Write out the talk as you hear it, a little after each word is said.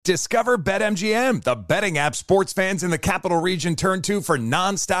Discover BetMGM, the betting app sports fans in the capital region turn to for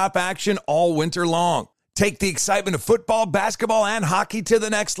nonstop action all winter long. Take the excitement of football, basketball, and hockey to the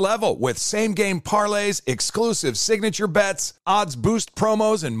next level with same-game parlays, exclusive signature bets, odds boost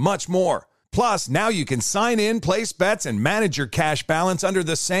promos, and much more. Plus, now you can sign in, place bets, and manage your cash balance under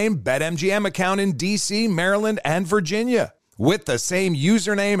the same BetMGM account in D.C., Maryland, and Virginia. With the same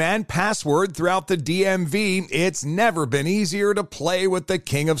username and password throughout the DMV, it's never been easier to play with the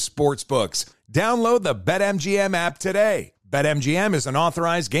king of sportsbooks. Download the BetMGM app today. BetMGM is an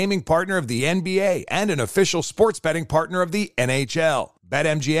authorized gaming partner of the NBA and an official sports betting partner of the NHL.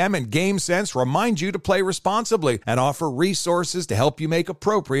 BetMGM and GameSense remind you to play responsibly and offer resources to help you make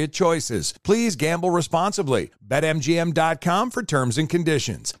appropriate choices. Please gamble responsibly. BetMGM.com for terms and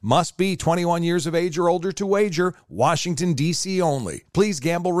conditions. Must be 21 years of age or older to wager. Washington, D.C. only. Please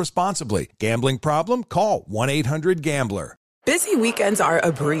gamble responsibly. Gambling problem? Call 1-800-GAMBLER. Busy weekends are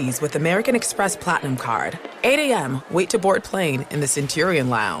a breeze with American Express Platinum Card. 8 a.m., wait to board plane in the Centurion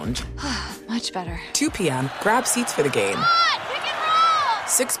Lounge. Much better. 2 p.m., grab seats for the game.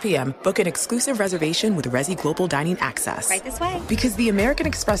 6 p.m., book an exclusive reservation with Resi Global Dining Access. Right this way. Because the American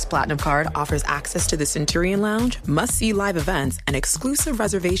Express Platinum Card offers access to the Centurion Lounge, must-see live events, and exclusive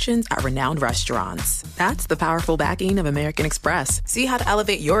reservations at renowned restaurants. That's the powerful backing of American Express. See how to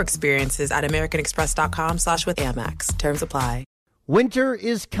elevate your experiences at americanexpress.com/withAmex. Terms apply. Winter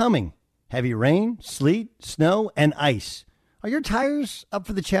is coming. Heavy rain, sleet, snow, and ice. Are your tires up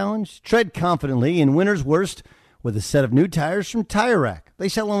for the challenge? Tread confidently in winter's worst with a set of new tires from Tire Rack. They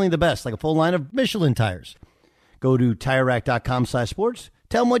sell only the best, like a full line of Michelin tires. Go to TireRack.com/sports.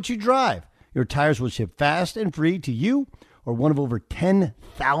 Tell them what you drive. Your tires will ship fast and free to you or one of over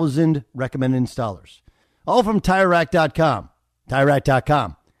 10,000 recommended installers. All from TireRack.com.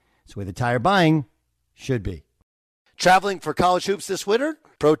 TireRack.com. It's the way the tire buying should be. Traveling for college hoops this winter?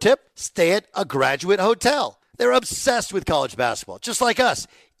 Pro tip, stay at a graduate hotel. They're obsessed with college basketball, just like us.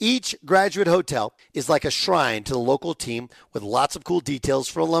 Each graduate hotel is like a shrine to the local team with lots of cool details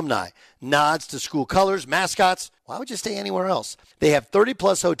for alumni. Nods to school colors, mascots. Why would you stay anywhere else? They have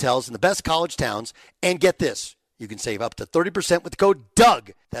 30-plus hotels in the best college towns. And get this, you can save up to 30% with the code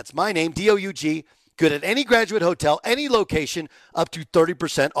DOUG. That's my name, D-O-U-G. Good at any graduate hotel, any location, up to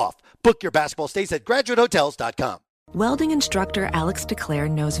 30% off. Book your basketball stays at graduatehotels.com. Welding instructor Alex DeClaire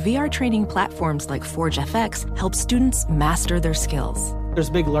knows VR training platforms like ForgeFX help students master their skills. There's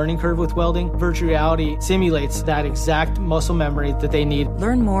a big learning curve with welding. Virtual reality simulates that exact muscle memory that they need.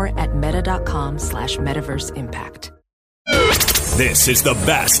 Learn more at meta.com/metaverseimpact. This is the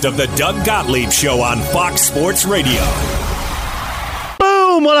best of the Doug Gottlieb Show on Fox Sports Radio.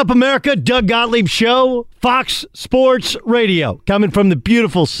 Boom! What up, America? Doug Gottlieb Show, Fox Sports Radio. Coming from the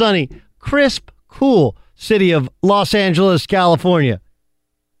beautiful, sunny, crisp, cool city of Los Angeles, California.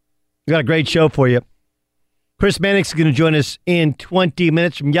 We got a great show for you. Chris Mannix is going to join us in 20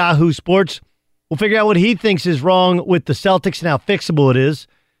 minutes from Yahoo Sports. We'll figure out what he thinks is wrong with the Celtics and how fixable it is.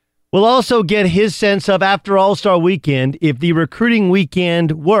 We'll also get his sense of, after All-Star Weekend, if the recruiting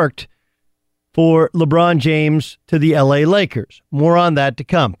weekend worked for LeBron James to the LA Lakers. More on that to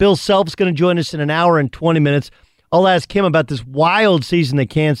come. Bill Self's going to join us in an hour and 20 minutes. I'll ask him about this wild season that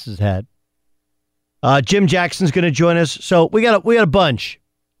Kansas had. Jim Jackson's going to join us. So we got a bunch.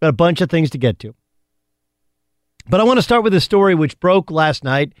 Got a bunch of things to get to. But I want to start with a story which broke last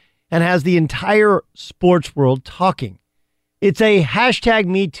night and has the entire sports world talking. It's a hashtag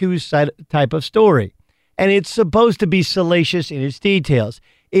 #MeToo type of story. And it's supposed to be salacious in its details.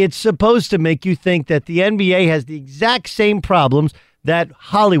 It's supposed to make you think that the NBA has the exact same problems that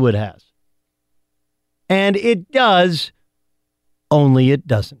Hollywood has. And it does, only it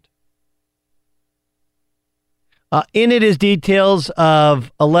doesn't. In it is details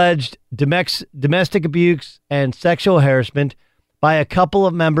of alleged domestic abuse and sexual harassment by a couple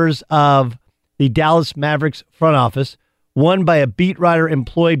of members of the Dallas Mavericks front office, one by a beat writer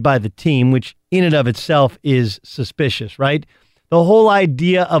employed by the team, which in and of itself is suspicious, right? The whole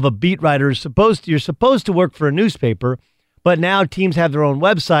idea of a beat writer is you're supposed to work for a newspaper, but now teams have their own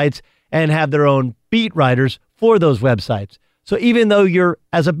websites and have their own beat writers for those websites. So even though you're,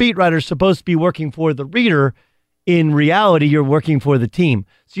 as a beat writer, supposed to be working for the reader, in reality, you're working for the team.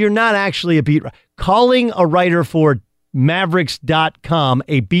 So you're not actually a beat writer. Calling a writer for Mavericks.com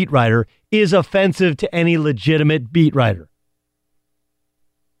a beat writer is offensive to any legitimate beat writer.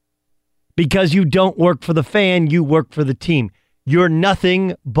 Because you don't work for the fan, you work for the team. You're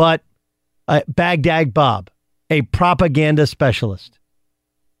nothing but Baghdad Bob, a propaganda specialist.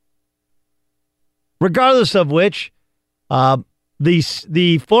 Regardless of which,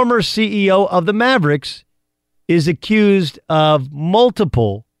 the former CEO of the Mavericks is accused of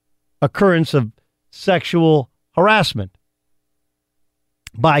multiple occurrence of sexual harassment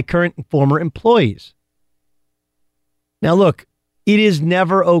by current and former employees. Now, look, it is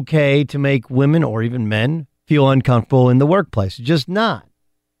never okay to make women or even men feel uncomfortable in the workplace. It's just not.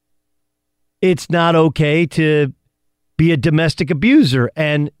 It's not okay to be a domestic abuser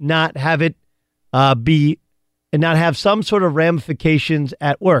and not have it not have some sort of ramifications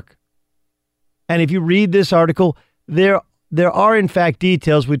at work. And if you read this article, there are in fact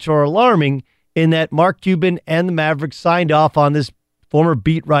details which are alarming in that Mark Cuban and the Mavericks signed off on this former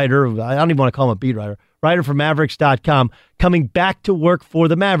beat writer, I don't even want to call him a beat writer for Mavericks.com, coming back to work for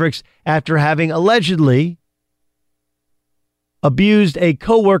the Mavericks after having allegedly abused a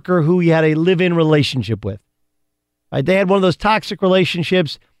coworker who he had a live-in relationship with. Right? They had one of those toxic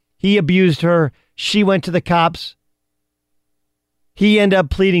relationships. He abused her. She went to the cops. He ended up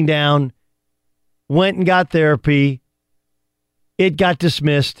pleading down, went and got therapy. It got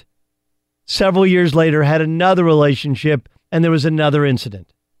dismissed. Several years later, had another relationship, and there was another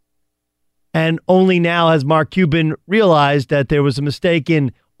incident. And only now has Mark Cuban realized that there was a mistake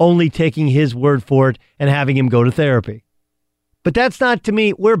in only taking his word for it and having him go to therapy. But that's not, to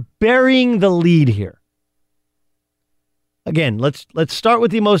me, we're burying the lead here. Again, let's start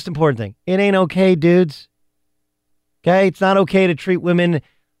with the most important thing. It ain't okay, dudes. Okay? It's not okay to treat women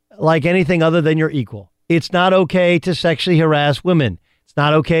like anything other than your equal. It's not okay to sexually harass women. It's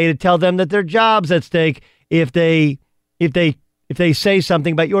not okay to tell them that their job's at stake if they say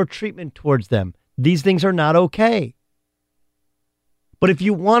something about your treatment towards them. These things are not okay. But if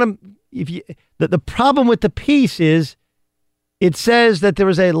you want to, the problem with the piece is it says that there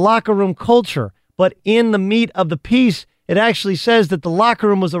is a locker room culture, but in the meat of the piece, it actually says that the locker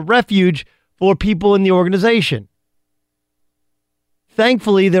room was a refuge for people in the organization.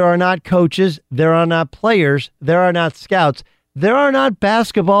 Thankfully, there are not coaches, there are not players, there are not scouts, there are not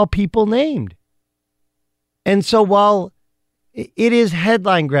basketball people named. And so while it is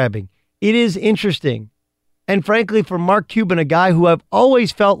headline grabbing, it is interesting, and frankly, for Mark Cuban, a guy who I've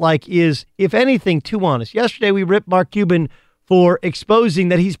always felt like is, if anything, too honest. Yesterday, we ripped Mark Cuban for exposing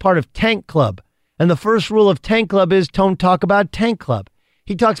that he's part of Tank Club. And the first rule of Tank Club is don't talk about Tank Club.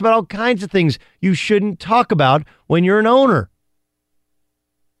 He talks about all kinds of things you shouldn't talk about when you're an owner.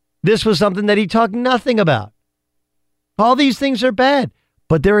 This was something that he talked nothing about. All these things are bad,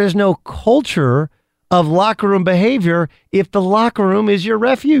 but there is no culture of locker room behavior if the locker room is your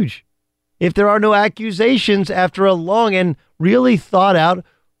refuge. If there are no accusations after a long and really thought out,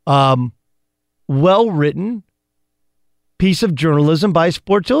 well-written piece of journalism by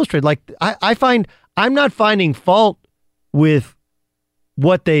Sports Illustrated. Like I'm not finding fault with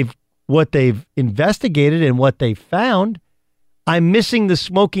what they've investigated and what they found. I'm missing the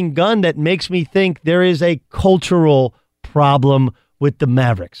smoking gun that makes me think there is a cultural problem with the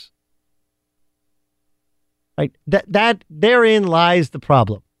Mavericks. Right? That therein lies the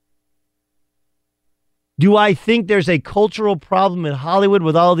problem. Do I think there's a cultural problem in Hollywood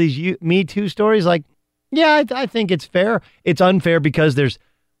with all these Me Too stories? Like, yeah, I think it's fair. It's unfair because there's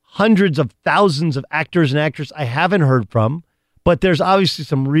hundreds of thousands of actors and actresses I haven't heard from, but there's obviously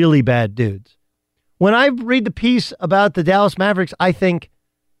some really bad dudes. When I read the piece about the Dallas Mavericks, I think,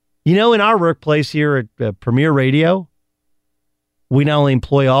 in our workplace here at Premier Radio, we not only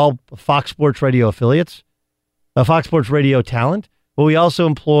employ all Fox Sports Radio affiliates, Fox Sports Radio talent, but we also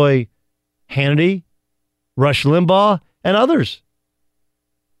employ Hannity, Rush Limbaugh, and others.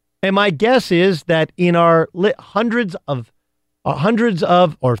 And my guess is that in our hundreds of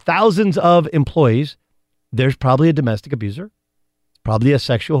or thousands of employees, there's probably a domestic abuser, probably a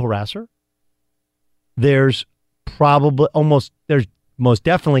sexual harasser. There's most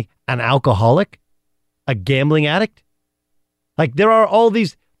definitely an alcoholic, a gambling addict. Like there are all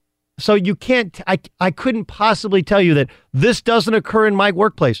these. So you can't, I couldn't possibly tell you that this doesn't occur in my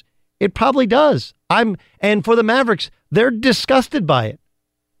workplace. It probably does. And for the Mavericks, they're disgusted by it.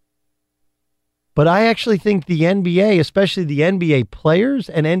 But I actually think the NBA, especially the NBA players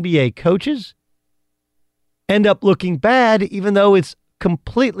and NBA coaches, end up looking bad, even though it's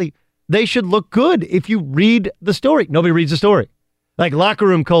completely, they should look good if you read the story. Nobody reads the story. Like locker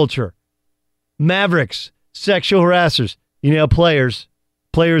room culture, Mavericks, sexual harassers,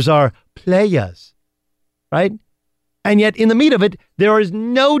 players are players, right? And yet in the meat of it, there is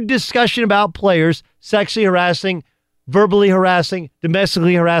no discussion about players sexually harassing, verbally harassing,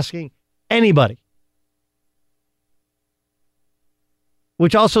 domestically harassing anybody.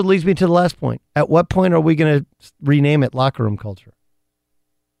 Which also leads me to the last point. At what point are we going to rename it locker room culture?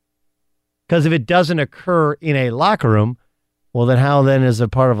 Because if it doesn't occur in a locker room, well, then how then is it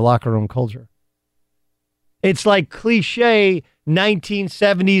part of locker room culture? It's like cliche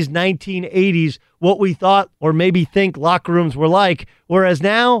 1970s, 1980s, what we thought or maybe think locker rooms were like, whereas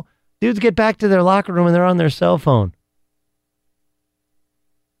now dudes get back to their locker room and they're on their cell phone.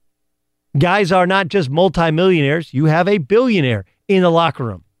 Guys are not just multimillionaires. You have a billionaire in the locker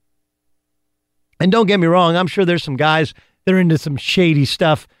room. And don't get me wrong, I'm sure there's some guys that are into some shady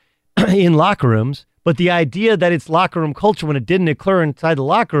stuff in locker rooms, but the idea that it's locker room culture when it didn't occur inside the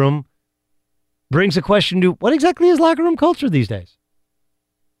locker room brings a question to what exactly is locker room culture these days?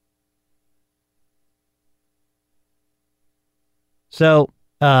 So,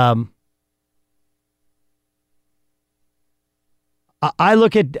 I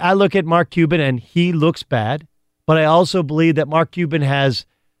look at Mark Cuban and he looks bad, but I also believe that Mark Cuban has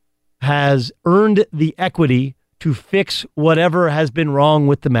earned the equity to fix whatever has been wrong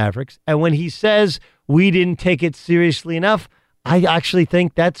with the Mavericks. And when he says we didn't take it seriously enough, I actually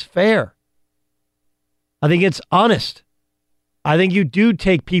think that's fair. I think it's honest. I think you do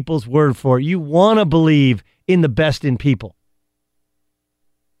take people's word for it. You want to believe in the best in people.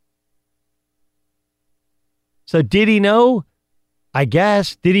 So did he know? I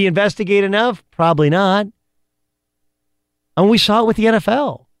guess. Did he investigate enough? Probably not. And we saw it with the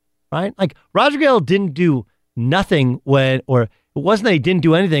NFL, right? Like Roger Goodell didn't do nothing when, or it wasn't that he didn't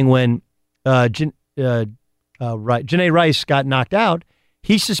do anything when Janae Rice got knocked out.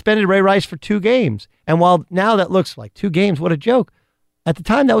 He suspended Ray Rice for 2 games. And while now that looks like 2 games, what a joke. At the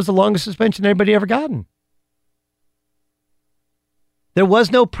time, that was the longest suspension anybody ever gotten. There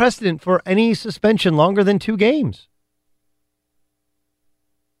was no precedent for any suspension longer than 2 games.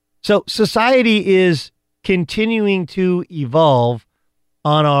 So society is continuing to evolve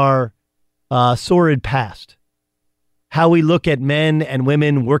on our sordid past. How we look at men and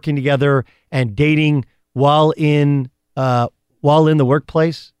women working together and dating while in the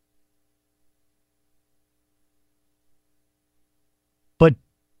workplace. But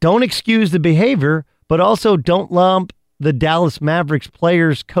don't excuse the behavior, but also don't lump the Dallas Mavericks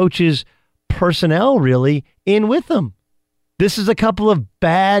players, coaches, personnel really in with them. This is a couple of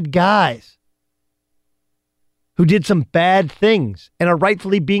bad guys who did some bad things and are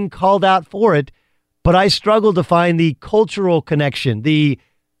rightfully being called out for it. But I struggle to find the cultural connection.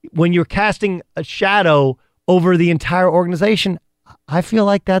 When you're casting a shadow over the entire organization, I feel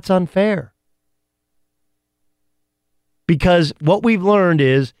like that's unfair. Because what we've learned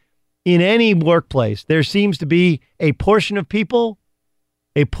is in any workplace, there seems to be a portion of people,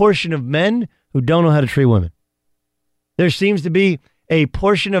 a portion of men who don't know how to treat women. There seems to be a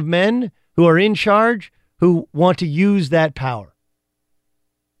portion of men who are in charge who want to use that power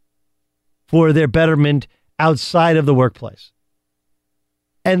for their betterment outside of the workplace.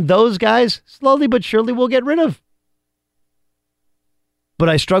 And those guys, slowly but surely, will get rid of. But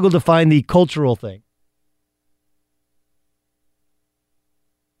I struggle to find the cultural thing.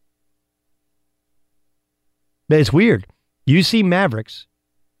 But it's weird. You see Mavericks,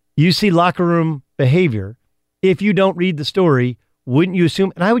 you see locker room behavior. If you don't read the story, wouldn't you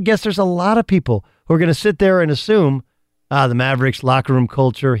assume? And I would guess there's a lot of people who are going to sit there and assume, the Mavericks locker room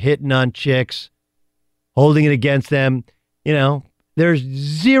culture, hitting on chicks, holding it against them. You know, there's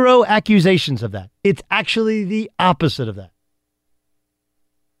zero accusations of that. It's actually the opposite of that.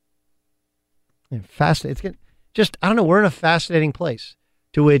 And fascinating. I don't know, we're in a fascinating place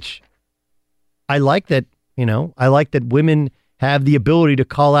to which I like that, women have the ability to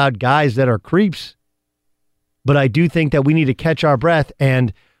call out guys that are creeps. But I do think that we need to catch our breath.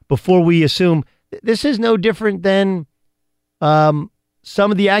 And before we assume, this is no different than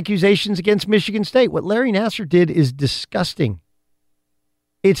some of the accusations against Michigan State. What Larry Nassar did is disgusting.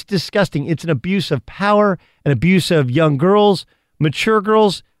 It's disgusting. It's an abuse of power, an abuse of young girls, mature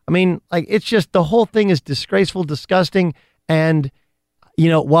girls. I mean, it's just the whole thing is disgraceful, disgusting. And,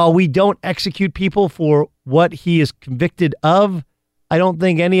 while we don't execute people for what he is convicted of, I don't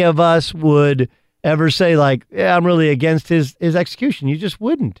think any of us would ever say I'm really against his execution. You just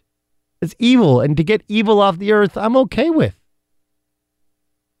wouldn't. It's evil. And to get evil off the earth, I'm okay with.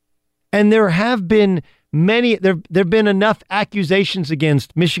 And there have been there've been enough accusations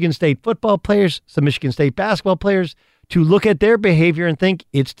against Michigan State football players, some Michigan State basketball players, to look at their behavior and think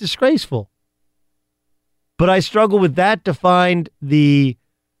it's disgraceful. But I struggle with that to find the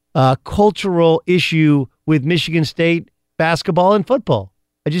cultural issue with Michigan State basketball and football.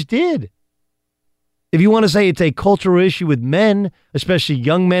 I just did. If you want to say it's a cultural issue with men, especially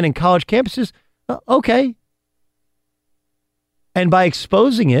young men in college campuses, okay. And by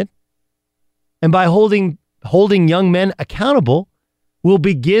exposing it and by holding young men accountable, we'll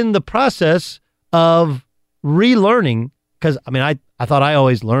begin the process of relearning. Because, I thought I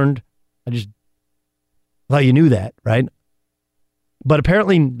always learned. I just thought you knew that, right? But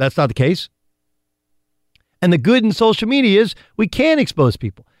apparently that's not the case. And the good in social media is we can expose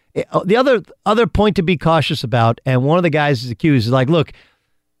people. The other point to be cautious about, and one of the guys is accused, is like, look,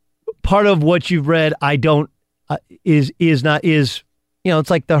 part of what you've read, I don't, is it's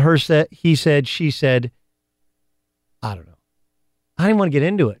like the her said, he said, she said. I don't know. I didn't want to get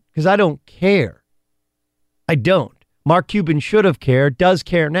into it because I don't care. I don't. Mark Cuban should have cared, does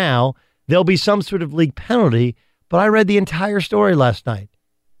care now. There'll be some sort of league penalty, but I read the entire story last night.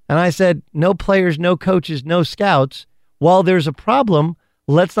 And I said, no players, no coaches, no scouts. While there's a problem,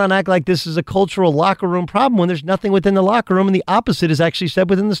 let's not act like this is a cultural locker room problem when there's nothing within the locker room and the opposite is actually said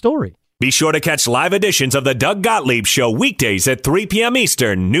within the story. Be sure to catch live editions of the Doug Gottlieb Show weekdays at 3 p.m.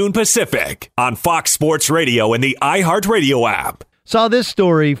 Eastern, noon Pacific, on Fox Sports Radio and the iHeartRadio app. Saw this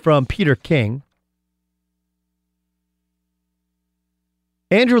story from Peter King.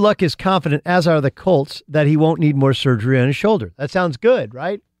 Andrew Luck is confident, as are the Colts, that he won't need more surgery on his shoulder. That sounds good,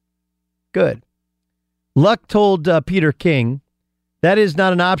 right? Good. Luck told Peter King, that is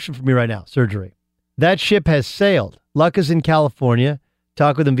not an option for me right now, surgery. That ship has sailed. Luck is in California.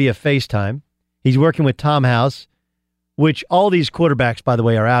 Talk with him via FaceTime. He's working with Tom House, which all these quarterbacks, by the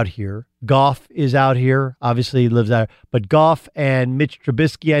way, are out here. Goff is out here. Obviously, he lives out here. But Goff and Mitch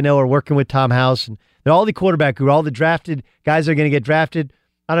Trubisky, I know, are working with Tom House. And they're all the quarterback group, all the drafted guys that are going to get drafted.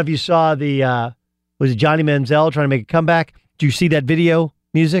 I don't know if you saw was it Johnny Manziel trying to make a comeback? Did you see that video,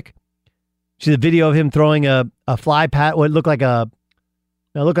 music? See the video of him throwing a fly pat, what looked like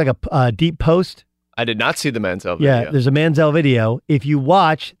a deep post? I did not see the Manziel video. Yeah, there's a Manziel video. If you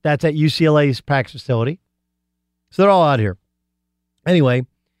watch, that's at UCLA's practice facility. So they're all out here. Anyway,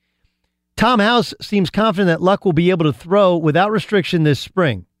 Tom House seems confident that Luck will be able to throw without restriction this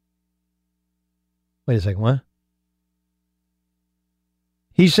spring. Wait a second, what?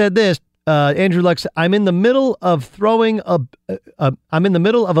 He said this, Andrew Luck said, I'm in the middle of throwing I'm in the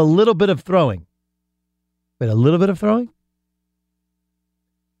middle of a little bit of throwing. Wait, a little bit of throwing?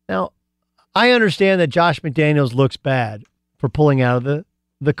 Now, I understand that Josh McDaniels looks bad for pulling out of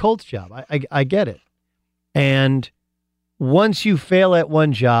the Colts job. I get it. And once you fail at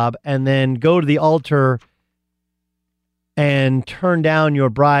one job and then go to the altar and turn down your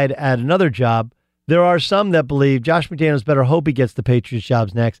bride at another job, there are some that believe Josh McDaniels better hope he gets the Patriots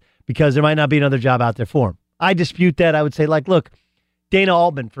jobs next because there might not be another job out there for him. I dispute that. I would say, like, look, Dana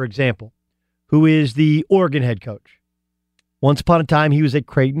Altman, for example, who is the Oregon head coach. Once upon a time, he was at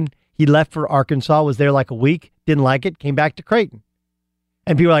Creighton. He left for Arkansas, was there like a week, didn't like it, came back to Creighton.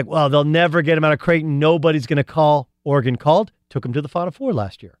 And people are like, well, they'll never get him out of Creighton. Nobody's going to call. Oregon called, took him to the Final Four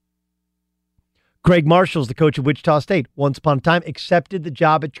last year. Greg Marshall's the coach of Wichita State. Once upon a time, accepted the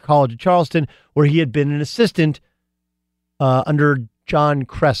job at College of Charleston, where he had been an assistant under John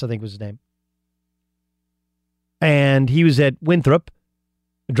Kress, I think was his name. And he was at Winthrop,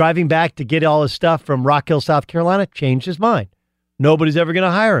 driving back to get all his stuff from Rock Hill, South Carolina, changed his mind. Nobody's ever going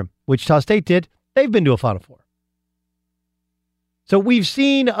to hire him. Wichita State did. They've been to a Final Four. So we've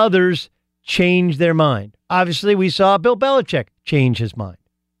seen others change their mind. Obviously, we saw Bill Belichick change his mind.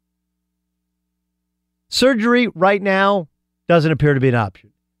 Surgery right now doesn't appear to be an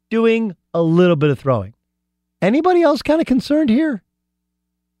option. Doing a little bit of throwing. Anybody else kind of concerned here?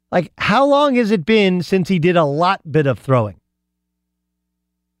 Like, how long has it been since he did a lot bit of throwing?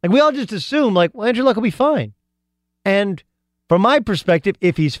 Like, we all just assume, like, well, Andrew Luck will be fine. And from my perspective,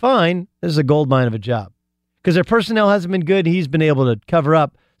 if he's fine, this is a gold mine of a job. Because their personnel hasn't been good. He's been able to cover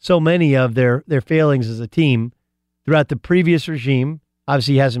up so many of their failings as a team throughout the previous regime.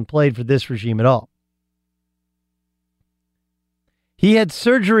 Obviously, he hasn't played for this regime at all. He had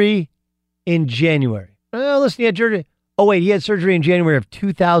surgery in January. Oh, listen, he had surgery. Oh, wait, he had surgery in January of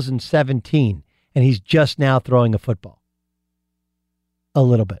 2017, and he's just now throwing a football. A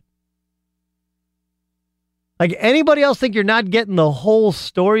little bit. Like, anybody else think you're not getting the whole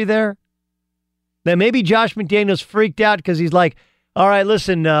story there? Then maybe Josh McDaniels freaked out because he's like, all right,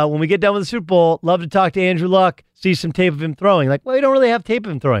 listen, when we get done with the Super Bowl, love to talk to Andrew Luck, see some tape of him throwing. Like, well, you don't really have tape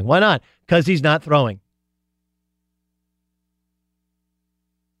of him throwing. Why not? Because he's not throwing.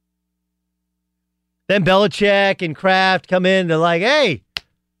 Then Belichick and Kraft come in. They're like, hey,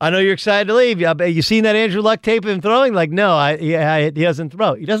 I know you're excited to leave. You seen that Andrew Luck tape of him throwing? Like, no, he doesn't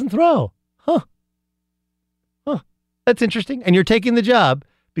throw. He doesn't throw. Huh. That's interesting. And you're taking the job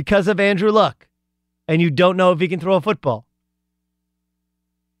because of Andrew Luck. And you don't know if he can throw a football.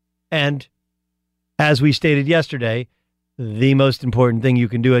 And as we stated yesterday, the most important thing you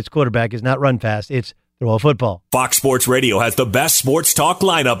can do as quarterback is not run fast. It's throw a football. Fox Sports Radio has the best sports talk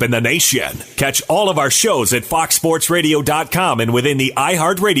lineup in the nation. Catch all of our shows at foxsportsradio.com and within the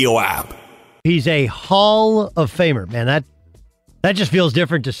iHeartRadio app. He's a Hall of Famer, man. That just feels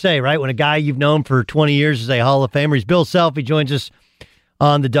different to say, right? When a guy you've known for 20 years is a Hall of Famer. He's Bill Self. He joins us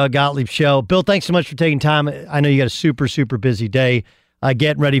on the Doug Gottlieb Show. Bill, thanks so much for taking time. I know you got a super, super busy day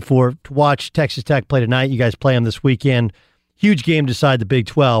getting ready to watch Texas Tech play tonight. You guys play them this weekend. Huge game to decide the Big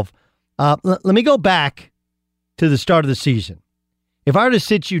 12. Let me go back to the start of the season. If I were to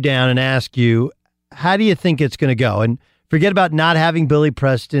sit you down and ask you, how do you think it's going to go? And forget about not having Billy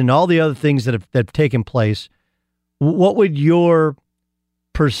Preston and all the other things that have taken place. What would your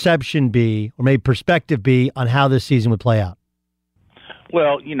perception be, or maybe perspective be, on how this season would play out?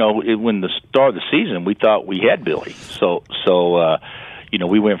 Well, when the start of the season, we thought we had Billy. So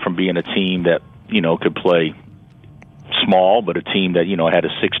we went from being a team that, could play small, but a team that, had a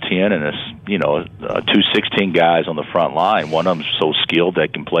 6'10" and two 6'10" guys on the front line. One of them's so skilled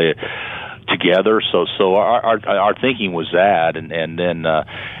that can play it together. So our thinking was that, and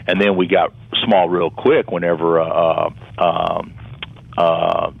then we got small real quick whenever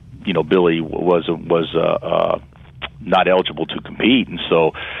Billy was not eligible to compete, and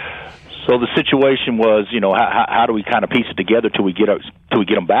so the situation was, how do we kind of piece it together till we get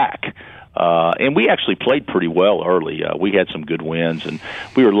them back? And we actually played pretty well early. We had some good wins, and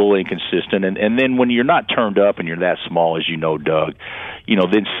we were a little inconsistent. And then when you're not turned up and you're that small, as you know, Doug,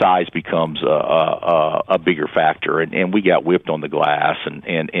 then size becomes a bigger factor. And we got whipped on the glass and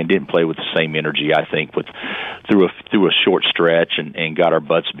didn't play with the same energy, I think, through a short stretch and got our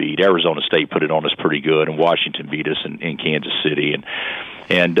butts beat. Arizona State put it on us pretty good, and Washington beat us in Kansas City.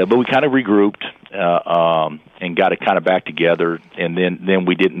 But we kind of regrouped and got it kind of back together. And then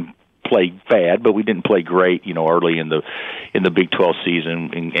we didn't play bad, but we didn't play great, early in the Big 12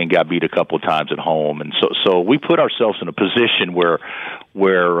 season and got beat a couple of times at home. And so we put ourselves in a position where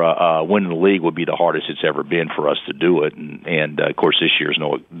winning the league would be the hardest it's ever been for us to do it. And of course, this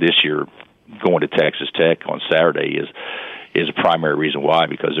year going to Texas Tech on Saturday is a primary reason why,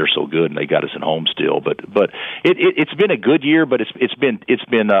 because they're so good and they got us at home still. But it's been a good year, but it's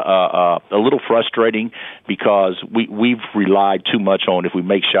been a little frustrating because we've relied too much on if we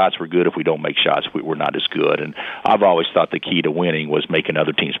make shots we're good, if we don't make shots we're not as good. And I've always thought the key to winning was making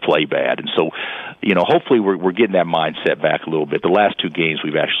other teams play bad. And so, hopefully we're getting that mindset back a little bit. The last two games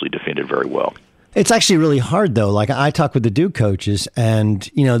we've actually defended very well. It's actually really hard, though. Like, I talk with the Duke coaches, and,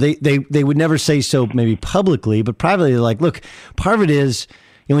 they would never say so maybe publicly, but privately they're like, look, part of it is,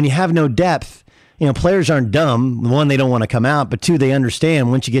 when you have no depth, players aren't dumb. One, they don't want to come out, but two, they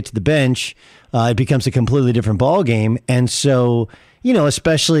understand once you get to the bench, it becomes a completely different ball game. And so,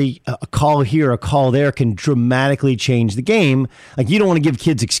 especially a call here, a call there can dramatically change the game. Like, you don't want to give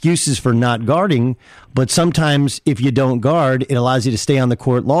kids excuses for not guarding, but sometimes if you don't guard, it allows you to stay on the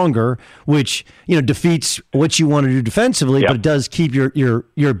court longer, which, defeats what you want to do defensively, but it does keep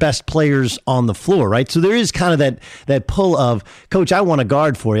your best players on the floor, right? So there is kind of that pull of, Coach, I want to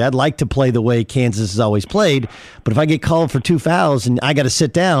guard for you. I'd like to play the way Kansas has always played, but if I get called for 2 fouls and I got to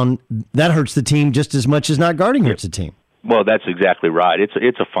sit down, that hurts the team just as much as not guarding hurts the team. Well, that's exactly right.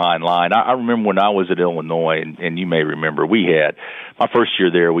 It's a fine line. I remember when I was at Illinois, and you may remember, we had my first year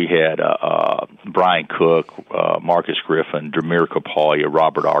there. We had Brian Cook, Marcus Griffin, Dramir Kapalia,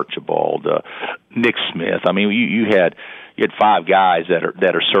 Robert Archibald, Nick Smith. I mean, you had 5 guys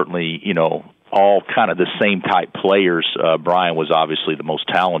that are certainly all kind of the same type players. Brian was obviously the most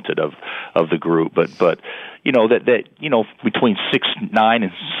talented of the group, but that between 6'9"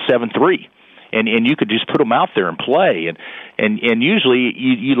 and 7'3". And you could just put them out there and play. And usually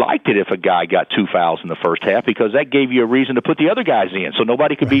you liked it if a guy got 2 fouls in the first half, because that gave you a reason to put the other guys in, so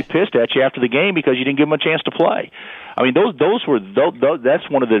nobody could be pissed at you after the game because you didn't give them a chance to play. I mean, that's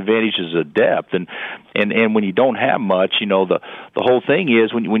one of the advantages of depth. And when you don't have much, the whole thing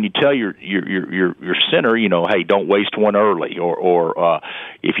is when you tell your center, hey, don't waste one early, or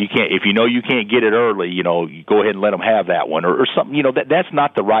if you can't get it early, you go ahead and let them have that one, or something. That's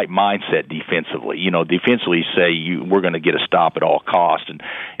not the right mindset defensively. Defensively, say we're going to get a stop at all costs, and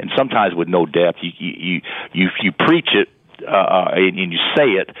sometimes with no depth, you preach it. And you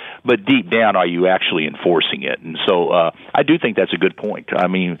say it, but deep down, are you actually enforcing it? And so I do think that's a good point. I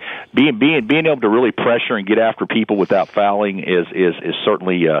mean, being able to really pressure and get after people without fouling is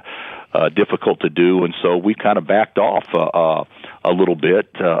certainly difficult to do, and so we kind of backed off a little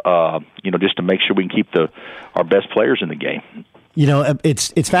bit, just to make sure we can keep our best players in the game.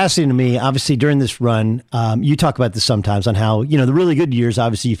 It's fascinating to me. Obviously, during this run, you talk about this sometimes on how, the really good years,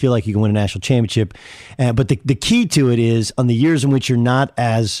 obviously, you feel like you can win a national championship. But the key to it is on the years in which you're not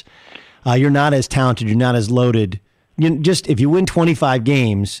as talented, you're not as loaded, just if you win 25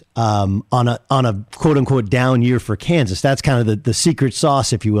 games on a quote unquote down year for Kansas, that's kind of the secret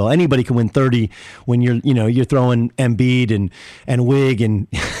sauce, if you will. Anybody can win 30 when you're throwing Embiid and Wig and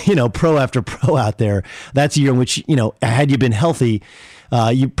pro after pro out there. That's a year in which had you been healthy,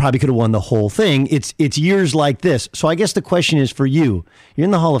 you probably could have won the whole thing. It's years like this. So I guess the question is for you. You're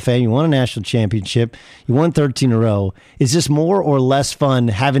in the Hall of Fame. You won a national championship. You won 13 in a row. Is this more or less fun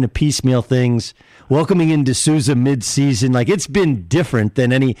having to piecemeal things, welcoming in D'Souza mid-season? Like, it's been different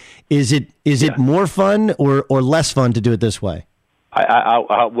than any. Is it more fun or less fun to do it this way?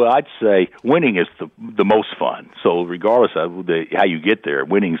 Well, I'd say winning is the most fun. So regardless of how you get there,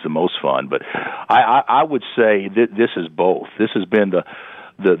 winning is the most fun. But I would say that this is both. This has been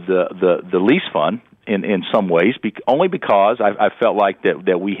the least fun in some ways, only because I felt like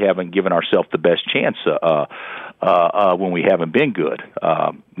that we haven't given ourselves the best chance when we haven't been good.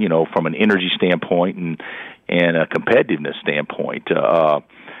 From an energy standpoint and a competitiveness standpoint.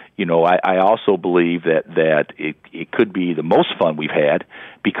 I also believe that it could be the most fun we've had,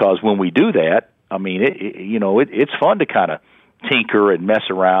 because when we do that, I mean, it's fun to kind of tinker and mess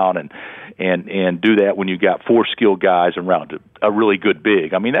around and do that when you got four skilled guys around a really good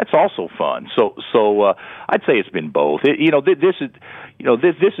big. I mean, that's also fun. So I'd say it's been both. This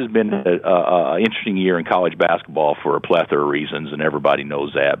has been an interesting year in college basketball for a plethora of reasons, and everybody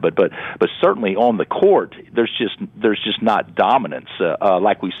knows that. But certainly on the court, there's just not dominance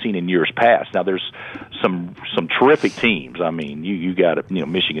like we've seen in years past. Now there's some terrific teams. I mean, you got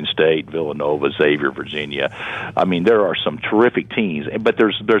Michigan State, Villanova, Xavier, Virginia. I mean, there are some terrific teams, but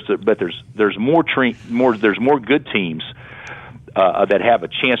there's more good teams that have a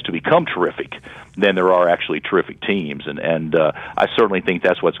chance to become terrific than there are actually terrific teams, and I certainly think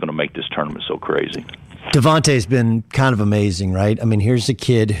that's what's going to make this tournament so crazy. Devontae's been kind of amazing, right? I mean, here's a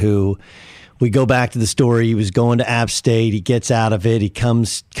kid who, we go back to the story, he was going to App State, he gets out of it, he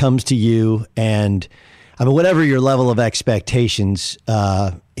comes to you, and I mean, whatever your level of expectations,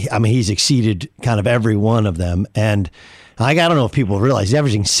 he's exceeded kind of every one of them, and I don't know if people realize he's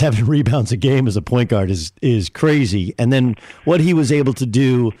averaging 7 rebounds a game as a point guard is crazy. And then what he was able to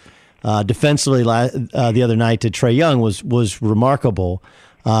do defensively the other night to Trae Young was remarkable.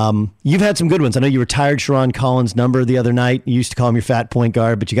 You've had some good ones. I know you retired Sharon Collins' number the other night. You used to call him your fat point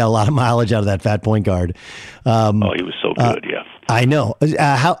guard, but you got a lot of mileage out of that fat point guard. He was so good, yeah. I know.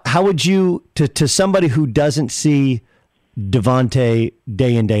 How would you, to somebody who doesn't see Devontae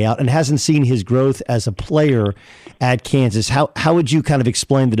day in, day out, and hasn't seen his growth as a player at Kansas, how would you kind of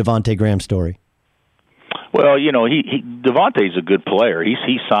explain the Devontae Graham story? Well, Devontae's a good player.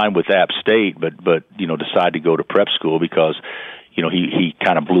 He signed with App State, but decided to go to prep school because he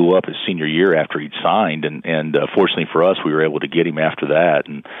kind of blew up his senior year after he'd signed, and fortunately for us, we were able to get him after that.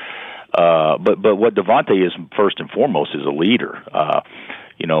 And but what Devontae is first and foremost is a leader.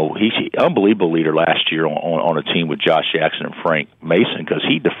 He's an unbelievable leader last year on a team with Josh Jackson and Frank Mason, because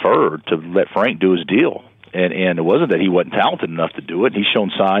he deferred to let Frank do his deal. And it wasn't that he wasn't talented enough to do it. He's shown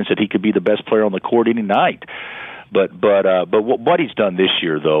signs that he could be the best player on the court any night. But what he's done this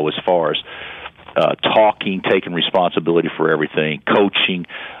year, though, as far as talking, taking responsibility for everything, coaching,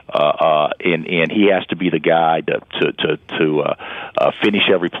 and he has to be the guy to finish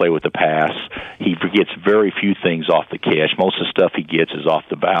every play with the pass. He forgets very few things off the catch. Most of the stuff he gets is off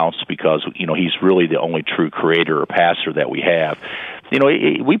the bounce, because he's really the only true creator or passer that we have.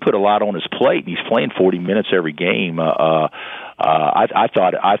 We put a lot on his plate, and he's playing 40 minutes every game. I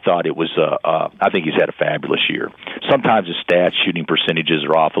thought it was. I think he's had a fabulous year. Sometimes his stats, shooting percentages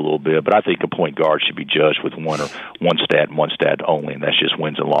are off a little bit, but I think a point guard should be judged with one stat and one stat only, and that's just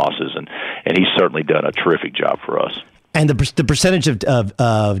wins and losses. And he's certainly done a terrific job for us. And the percentage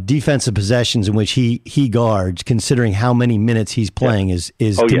of defensive possessions in which he guards, considering how many minutes he's playing, is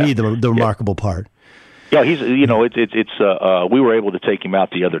to me the remarkable part. Yeah, he's we were able to take him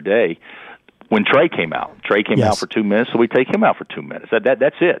out the other day when Trae came out. Trae came out for 2 minutes, so we take him out for 2 minutes.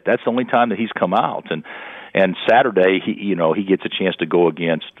 That's it. That's the only time that he's come out. And Saturday, he gets a chance to go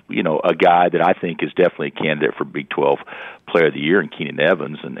against a guy that I think is definitely a candidate for Big 12 Player of the Year in Keenan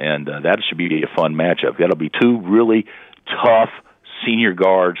Evans, and that should be a fun matchup. That'll be two really tough senior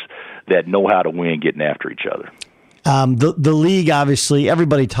guards that know how to win, getting after each other. The league, obviously,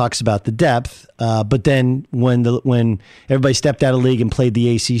 everybody talks about the depth, but then when everybody stepped out of the league and played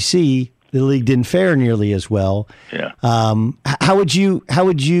the ACC, the league didn't fare nearly as well. Yeah. How would you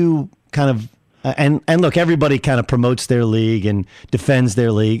kind of And look, everybody kind of promotes their league and defends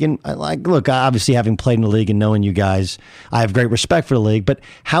their league. And look, obviously having played in the league and knowing you guys, I have great respect for the league. But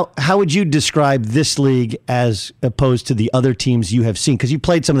how would you describe this league as opposed to the other teams you have seen? Because you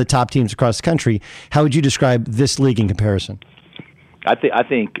played some of the top teams across the country. How would you describe this league in comparison? I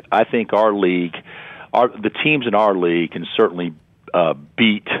think our league, the teams in our league can certainly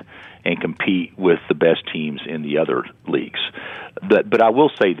beat and compete with the best teams in the other leagues. But I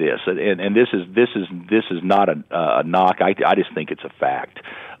will say this, and this is not a knock. I just think it's a fact.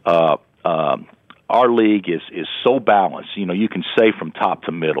 Our league is so balanced. You know, you can say from top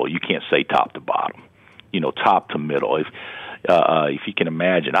to middle. You can't say top to bottom. You know, top to middle. If you can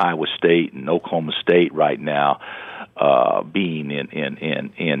imagine Iowa State and Oklahoma State right now being in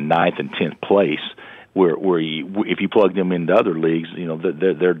 9th and 10th place, where if you plug them into other leagues, you know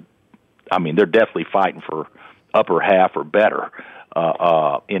they're definitely fighting for upper half or better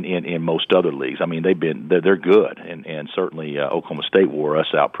in most other leagues. I mean, they're good, and certainly Oklahoma State wore us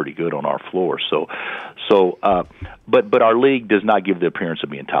out pretty good on our floor. But our league does not give the appearance of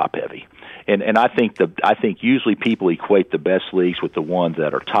being top heavy. And I think usually people equate the best leagues with the ones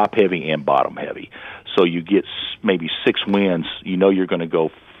that are top heavy and bottom heavy. So you get maybe 6 wins, you know you're going to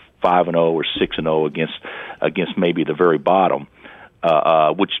go 5-0 or 6-0 against maybe the very bottom,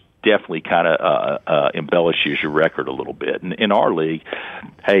 which definitely kind of embellishes your record a little bit. And in our league,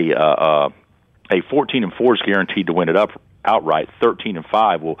 14-4 is guaranteed to win it outright.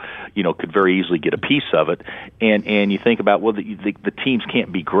 13-5 could very easily get a piece of it. And you think about, well, the teams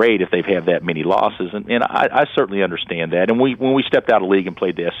can't be great if they've had that many losses. And I certainly understand that. And when we stepped out of league and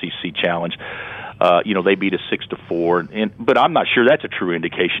played the SEC Challenge, they beat us 6-4, but I'm not sure that's a true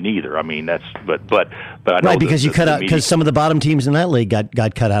indication either. I mean, but I know right, because you cut out, because some of the bottom teams in that league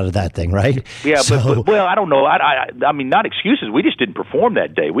got cut out of that thing, right? Yeah, but I don't know. I mean, not excuses. We just didn't perform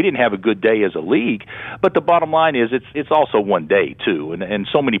that day. We didn't have a good day as a league. But the bottom line is, it's also one day too, and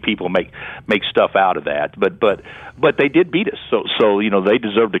so many people make stuff out of that. But they did beat us, so they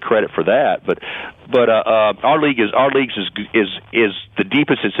deserve the credit for that. But our league is the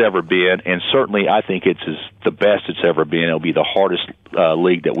deepest it's ever been, and certainly I think it's the best it's ever been. It'll be the hardest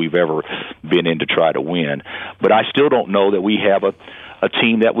league that we've ever been in to try to win. But I still don't know that we have a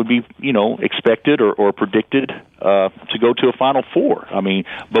team that would be expected or predicted to go to a Final Four. I mean,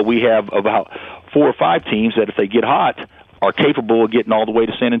 but we have about 4 or 5 teams that if they get hot are capable of getting all the way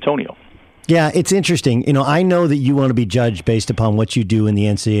to San Antonio. Yeah, it's interesting. I know that you want to be judged based upon what you do in the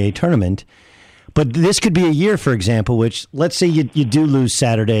NCAA tournament. But this could be a year, for example, which let's say you do lose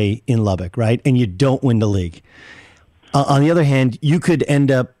Saturday in Lubbock, right? And you don't win the league. On the other hand, you could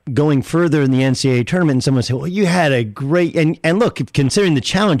end up going further in the NCAA tournament and someone would say, well, you had a great, and look, considering the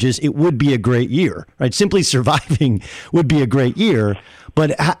challenges, it would be a great year, right? Simply surviving would be a great year.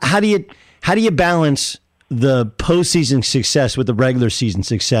 But how do you balance the postseason success with the regular season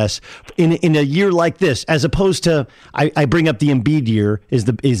success in a year like this, as opposed to, I bring up the Embiid year is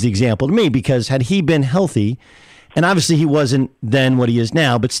the example to me, because had he been healthy, and obviously he wasn't then what he is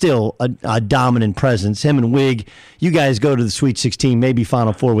now, but still a dominant presence, him and Wig, you guys go to the Sweet 16, maybe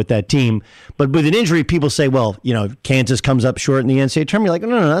Final Four with that team. But with an injury, people say, well, Kansas comes up short in the NCAA tournament. You're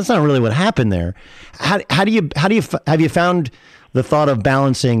like, no, that's not really what happened there. Have you found the thought of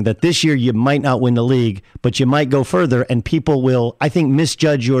balancing that this year you might not win the league, but you might go further, and people will, I think,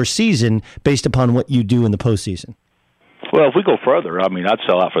 misjudge your season based upon what you do in the postseason? Well, if we go further, I mean, I'd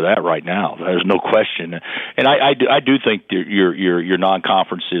sell out for that right now. There's no question, and I do think your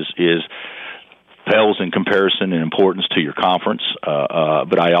non-conference is pales in comparison in importance to your conference.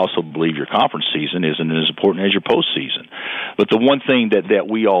 But I also believe your conference season isn't as important as your postseason. But the one thing that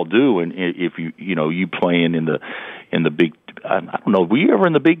we all do, and if you playing in the Big, I don't know, were you ever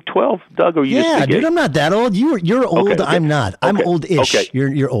in the Big 12, Doug? Or you just dude, I'm not that old. You're old. Okay. I'm not. I'm old-ish. Okay.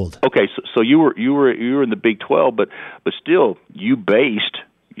 You're old. Okay, so you were in the Big 12, but still, you based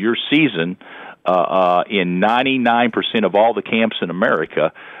your season in 99% of all the camps in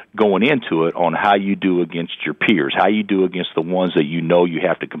America going into it on how you do against your peers, how you do against the ones that you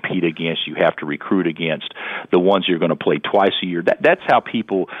have to compete against, you have to recruit against, the ones you're going to play twice a year. That's how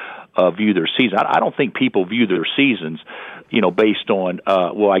people view their season. I don't think people view their seasons, based on,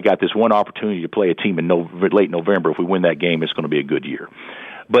 I got this one opportunity to play a team in late November. If we win that game, it's going to be a good year.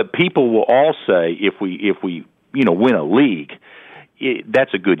 But people will all say if we win a league,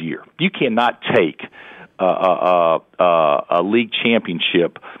 that's a good year. You cannot take a league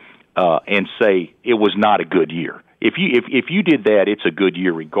championship and say it was not a good year. If you did that, it's a good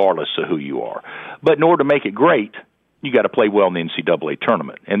year regardless of who you are. But in order to make it great, you got to play well in the NCAA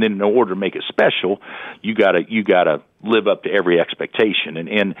tournament, and then in order to make it special, you got to live up to every expectation.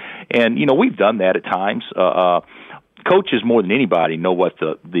 And you know, we've done that at times. Coaches more than anybody know what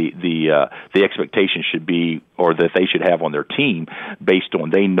the expectation should be, or that they should have on their team, based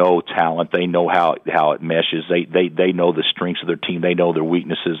on, they know talent, they know how it meshes, they know the strengths of their team, they know their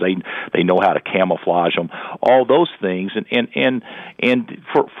weaknesses, they know how to camouflage them, all those things. And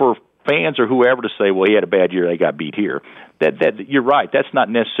for fans or whoever to say, well, he had a bad year, they got beat here. That you're right, that's not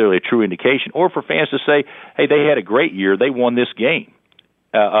necessarily a true indication. Or for fans to say, hey, they had a great year, they won this game.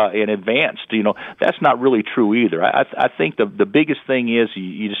 In advanced, you know, that's not really true either. I think the biggest thing is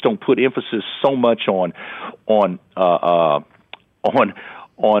you just don't put emphasis so much on the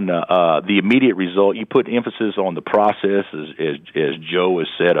immediate result. You put emphasis on the process, as Joe has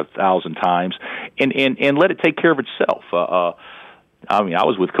said 1,000 times, and let it take care of itself. I mean, I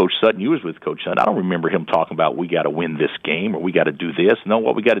was with Coach Sutton. You was with Coach Sutton. I don't remember him talking about we got to win this game or we got to do this. No,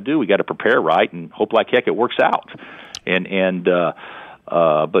 what we got to do, we got to prepare right and hope like heck it works out.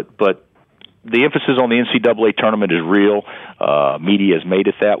 But the emphasis on the NCAA tournament is real. Media has made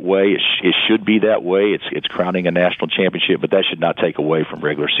it that way. It should be that way. It's crowning a national championship, but that should not take away from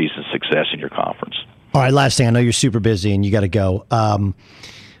regular season success in your conference. All right, last thing. I know you're super busy and you got to go.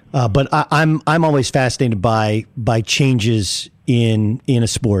 But I'm always fascinated by changes in a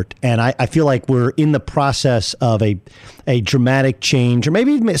sport, and I feel like we're in the process of a dramatic change, or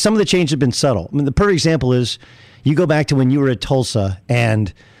maybe some of the change have been subtle. I mean, the perfect example is, you go back to when you were at Tulsa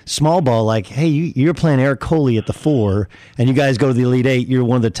and small ball, like, hey, you're playing Eric Coley at the 4, and you guys go to the Elite 8, you're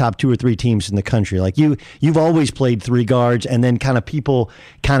one of the top 2 or 3 teams in the country. Like, you've always played 3 guards, and then people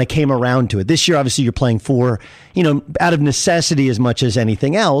came around to it. This year, obviously, you're playing 4, you know, out of necessity as much as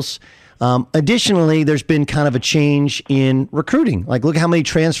anything else. Additionally, there's been kind of a change in recruiting. Like, look how many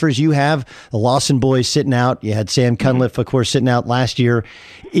transfers you have. The Lawson boys sitting out. You had Sam Cunliffe, of course, sitting out last year.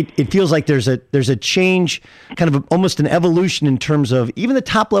 It feels like there's a change, kind of almost an evolution in terms of even the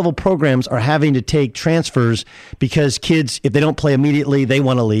top level programs are having to take transfers because kids, if they don't play immediately, they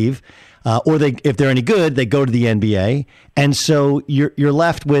want to leave. Or if they're any good, they go to the NBA. And so you're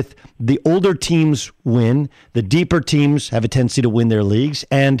left with the older teams win, the deeper teams have a tendency to win their leagues,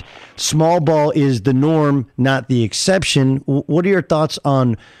 and small ball is the norm, not the exception. What are your thoughts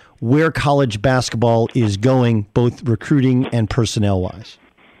on where college basketball is going, both recruiting and personnel-wise?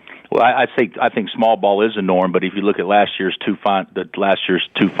 Well, I think small ball is a norm, but if you look at last year's two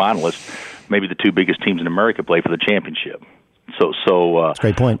finalists, maybe the 2 biggest teams in America play for the championship. So that's a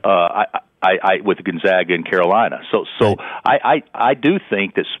great point. I with Gonzaga and Carolina. So right. I do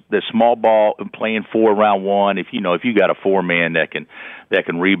think that small ball and playing 4 round 1, if you got a 4-man that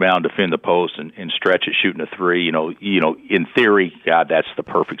can rebound, defend the post, and stretch it shooting a 3, you know, in theory, God, that's the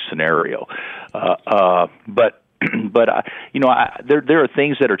perfect scenario. But there are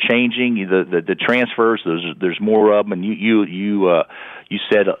things that are changing. The transfers, there's more of them, and you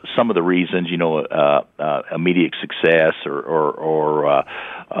said some of the reasons, immediate success or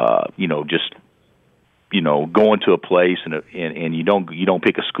just going to a place and you don't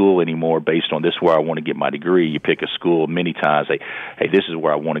pick a school anymore based on this is where I want to get my degree. You pick a school many times. Hey, this is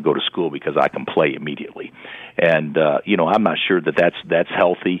where I want to go to school because I can play immediately, and I'm not sure that's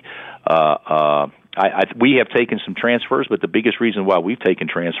healthy. We have taken some transfers, but the biggest reason why we've taken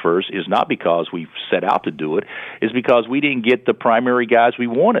transfers is not because we've set out to do it, is because we didn't get the primary guys we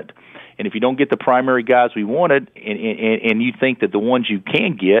wanted. And if you don't get the primary guys we wanted, and you think that the ones you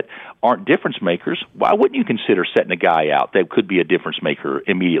can get aren't difference makers, why wouldn't you consider setting a guy out that could be a difference maker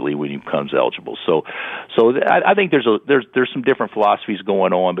immediately when he becomes eligible? So I think there's some different philosophies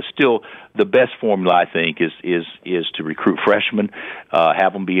going on, but still the best formula I think is to recruit freshmen,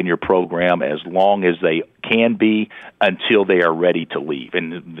 have them be in your program as long as they can be until they are ready to leave,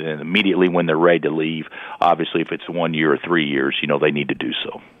 and then immediately when they're ready to leave, obviously if it's 1 year or 3 years, they need to do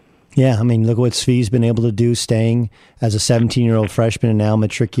so. Yeah, I mean, look what Svi's been able to do, staying as a 17-year-old freshman and now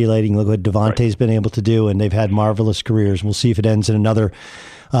matriculating. Look what Devontae's been able to do, and they've had marvelous careers. We'll see if it ends in another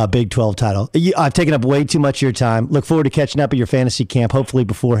Big 12 title. I've taken up way too much of your time. Look forward to catching up at your fantasy camp, hopefully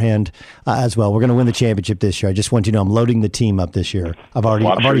beforehand as well. We're going to win the championship this year. I just want you to know I'm loading the team up this year. I've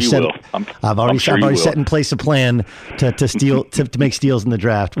already set in place a plan to make steals in the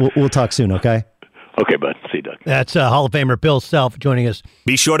draft. We'll talk soon, okay? Okay, bud. See you, Doug. That's Hall of Famer Bill Self joining us.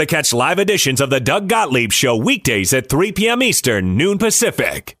 Be sure to catch live editions of the Doug Gottlieb Show weekdays at 3 p.m. Eastern, noon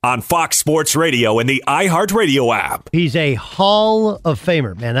Pacific, on Fox Sports Radio and the iHeartRadio app. He's a Hall of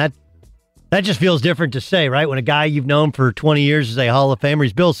Famer, man. That just feels different to say, right? When a guy you've known for 20 years is a Hall of Famer.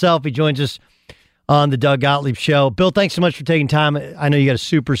 He's Bill Self. He joins us on the Doug Gottlieb Show. Bill, thanks so much for taking time. I know you got a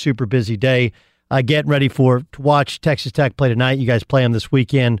super, super busy day. Getting ready to watch Texas Tech play tonight. You guys play them this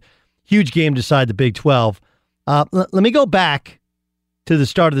weekend. Huge game to decide the Big 12. Let me go back to the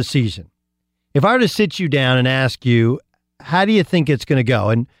start of the season. If I were to sit you down and ask you, how do you think it's going to go?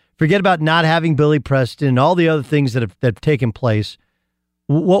 And forget about not having Billy Preston and all the other things that have taken place.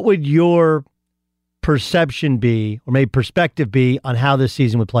 What would your perception be, or maybe perspective be, on how this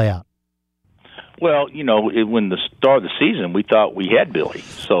season would play out? Well, when the start of the season, we thought we had Billy.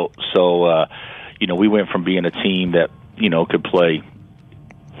 So we went from being a team that, could play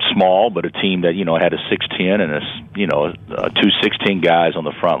small, but a team that, had a 6'10" and two 6'10" guys on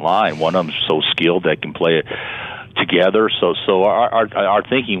the front line. One of them is so skilled that can play it together. So our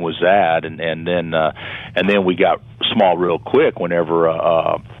thinking was that, and then we got small real quick whenever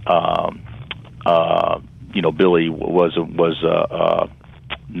Billy was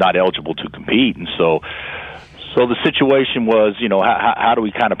not eligible to compete, and so the situation was, how do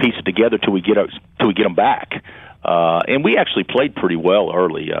we kind of piece it together till we get them back? And we actually played pretty well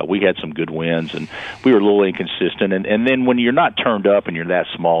early. We had some good wins, and we were a little inconsistent. And then when you're not turned up and you're that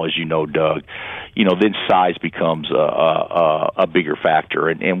small, as you know, Doug, then size becomes a bigger factor.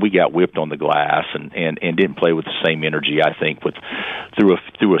 And we got whipped on the glass and didn't play with the same energy, I think, through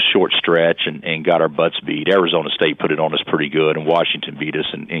a short stretch and got our butts beat. Arizona State put it on us pretty good, and Washington beat us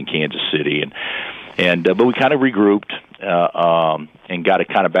in Kansas City. But we kind of regrouped and got it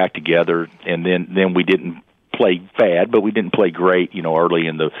kind of back together. And then we didn't play bad, but we didn't play great, early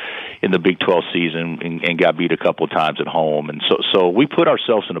in the Big 12 season and got beat a couple of times at home. And so we put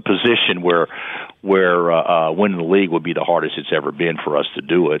ourselves in a position where winning the league would be the hardest it's ever been for us to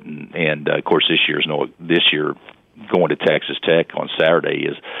do it. And of course, this year going to Texas Tech on Saturday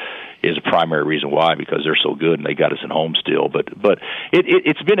is a primary reason why, because they're so good and they got us at home still. But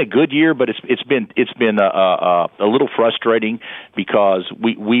it's been a good year, but it's been a little frustrating because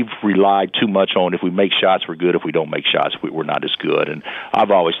we've relied too much on, if we make shots, we're good. If we don't make shots, we're not as good. And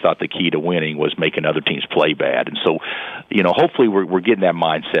I've always thought the key to winning was making other teams play bad. And so, hopefully we're getting that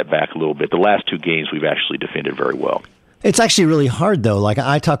mindset back a little bit. The last two games we've actually defended very well. It's actually really hard, though. Like,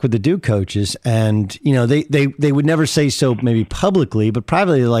 I talk with the Duke coaches, and they would never say so maybe publicly, but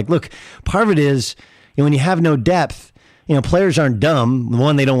privately they're like, look, part of it is when you have no depth, players aren't dumb.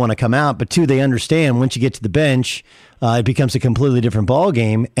 One, they don't want to come out, but two, they understand once you get to the bench, it becomes a completely different ball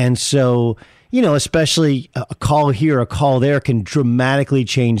game. And so, especially a call here, a call there can dramatically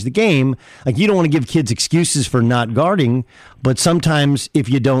change the game. Like, you don't want to give kids excuses for not guarding, but sometimes if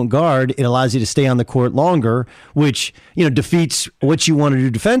you don't guard, it allows you to stay on the court longer, which, defeats what you want to do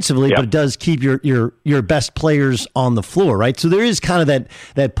defensively, Yep. but it does keep your best players on the floor, right? So there is kind of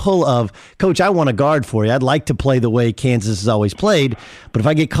that pull of, Coach, I want to guard for you. I'd like to play the way Kansas has always played, but if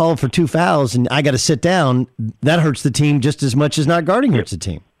I get called for 2 fouls and I got to sit down, that hurts the team just as much as not guarding hurts the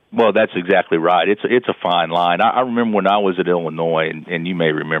team. Well, that's exactly right. It's a fine line. I remember when I was at Illinois, and you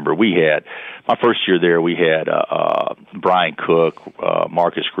may remember, we had my first year there. We had Brian Cook,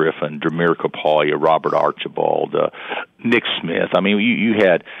 Marcus Griffin, Dramir Kapalia, Robert Archibald, Nick Smith. I mean, you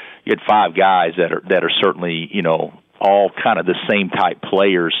had 5 guys that are certainly all kind of the same type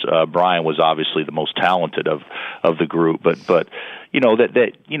players. Brian was obviously the most talented of the group, but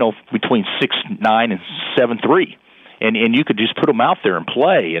between 6'9" and 7'3". And you could just put them out there and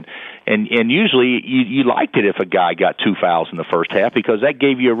play. And usually you liked it if a guy got 2 fouls in the first half, because that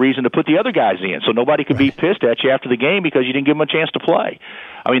gave you a reason to put the other guys in, so nobody could be pissed at you after the game because you didn't give them a chance to play.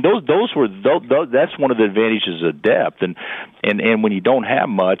 I mean, that's one of the advantages of depth. And when you don't have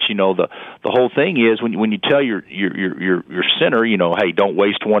much, the whole thing is when you tell your center, hey, don't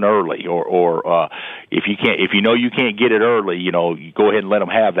waste one early, or if you can't get it early, you go ahead and let them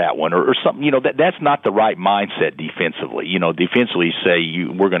have that one, or something. That's not the right mindset defensively. Defensively, say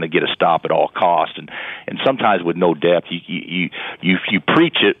we're going to get a stop at all costs, and sometimes with no depth, you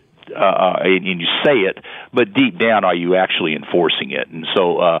preach it. And you say it, but deep down, are you actually enforcing it? And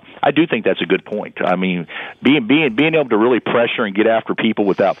so I do think that's a good point. I mean, being able to really pressure and get after people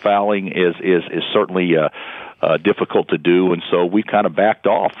without fouling is certainly difficult to do, and so we kind of backed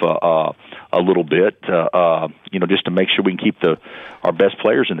off a little bit, just to make sure we can keep our best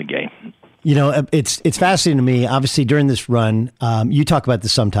players in the game. It's fascinating to me. Obviously, during this run, you talk about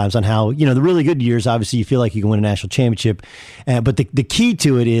this sometimes on how, the really good years, obviously, you feel like you can win a national championship. But the key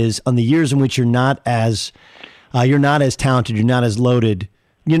to it is on the years in which you're not as talented, you're not as loaded,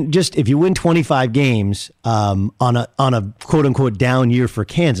 just if you win 25 games on a quote unquote down year for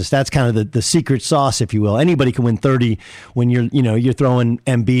Kansas, that's kind of the secret sauce, if you will. Anybody can win 30 when you're throwing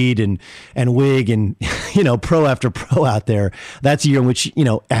Embiid and Wig and pro after pro out there. That's a year in which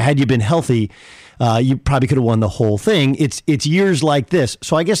had you been healthy, you probably could have won the whole thing. It's years like this.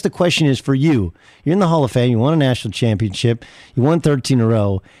 So I guess the question is for you. You're in the Hall of Fame. You won a national championship. You won 13 in a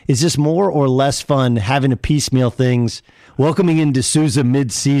row. Is this more or less fun having to piecemeal things, welcoming in D'Souza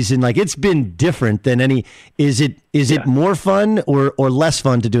mid-season? Like, it's been different than any. Is it more fun or less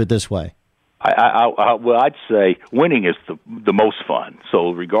fun to do it this way? Well, I'd say winning is the most fun.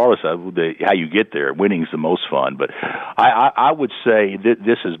 So regardless of how you get there, winning is the most fun. But I would say that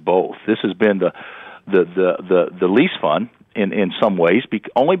this is both. This has been the least fun in some ways,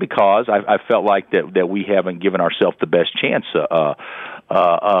 only because I felt like that we haven't given ourselves the best chance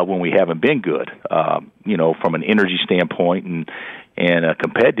when we haven't been good. From an energy standpoint and a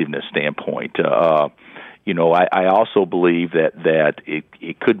competitiveness standpoint. I also believe that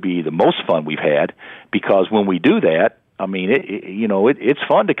it could be the most fun we've had, because when we do that, I mean, it's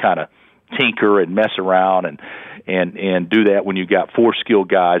fun to kind of tinker and mess around and do that when you got 4 skilled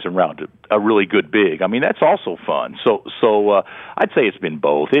guys around a really good big. I mean, that's also fun. So I'd say it's been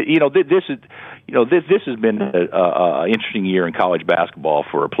both. This has been an interesting year in college basketball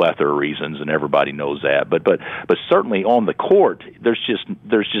for a plethora of reasons, and everybody knows that. But certainly on the court, there's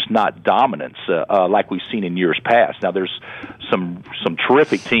just not dominance like we've seen in years past. Now there's some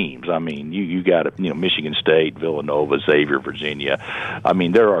terrific teams. I mean, you got Michigan State, Villanova, Xavier, Virginia. I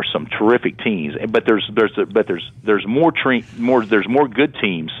mean, there are some terrific teams, but there's more good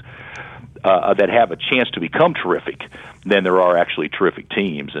teams that have a chance to become terrific than there are actually terrific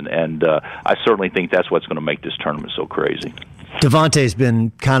teams, and I certainly think that's what's going to make this tournament so crazy. Devontae's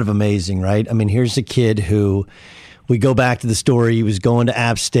been kind of amazing, right? I mean, here's a kid who, we go back to the story, he was going to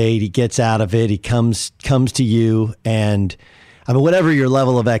App State, he gets out of it, he comes to you, and I mean, whatever your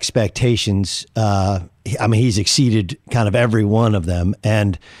level of expectations, he's exceeded kind of every one of them,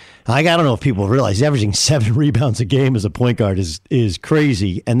 and I don't know if people realize he's averaging 7 rebounds a game as a point guard is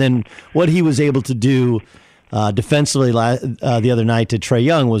crazy. And then what he was able to do defensively the other night to Trae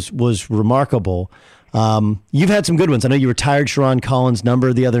Young was remarkable. You've had some good ones. I know you retired Sharon Collins'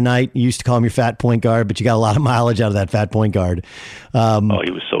 number the other night. You used to call him your fat point guard, but you got a lot of mileage out of that fat point guard. He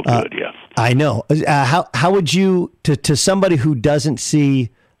was so good, yeah. I know. How would you, to somebody who doesn't see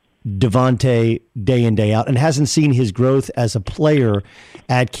Devontae day in, day out, and hasn't seen his growth as a player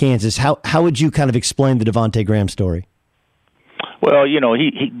at Kansas, how would you kind of explain the Devontae Graham story? Well,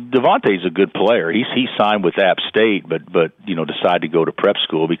 Devontae's a good player. He signed with App State, but decided to go to prep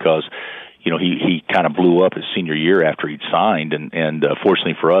school because he kind of blew up his senior year after he'd signed, and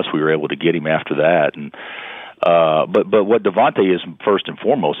fortunately for us, we were able to get him after that. And but what Devontae is first and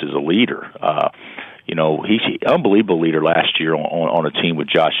foremost is a leader. He's an unbelievable leader last year on a team with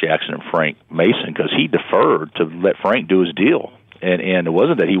Josh Jackson and Frank Mason, because he deferred to let Frank do his deal. And it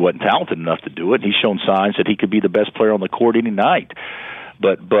wasn't that he wasn't talented enough to do it. He's shown signs that he could be the best player on the court any night.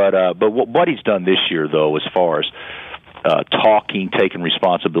 But what he's done this year, though, as far as talking, taking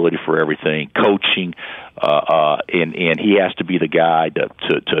responsibility for everything, coaching, and he has to be the guy to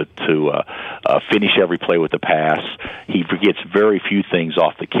finish every play with the pass. He forgets very few things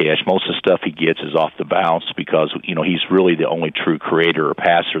off the catch. Most of the stuff he gets is off the bounce, because he's really the only true creator or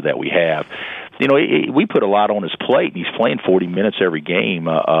passer that we have. We put a lot on his plate, and he's playing 40 minutes every game.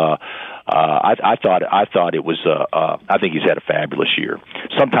 I thought it was. I think he's had a fabulous year.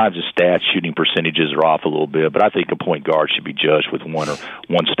 Sometimes his stats, shooting percentages are off a little bit, but I think a point guard should be judged with one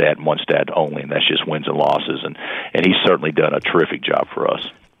stat and one stat only, and that's just wins and losses. And he's certainly done a terrific job for us.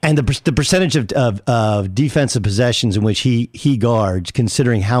 And the percentage of defensive possessions in which he guards,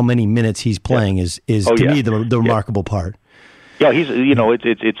 considering how many minutes he's playing, is to me the remarkable part. Yeah, he's we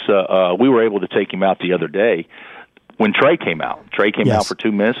were able to take him out the other day when Trae came out. Trae came out for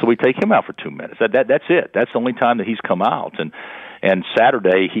 2 minutes, so we take him out for 2 minutes. That's it. That's the only time that he's come out. And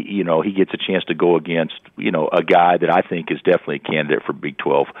Saturday, he gets a chance to go against a guy that I think is definitely a candidate for Big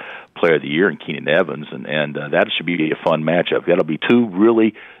 12 Player of the Year in Keenan Evans, and that should be a fun matchup. That'll be 2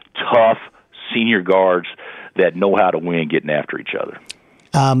 really tough senior guards that know how to win, getting after each other.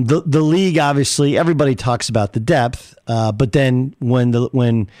 The league, obviously, everybody talks about the depth, but then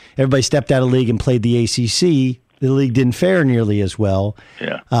when everybody stepped out of the league and played the ACC, the league didn't fare nearly as well.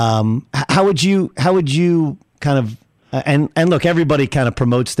 Yeah. How would you kind of And look, everybody kind of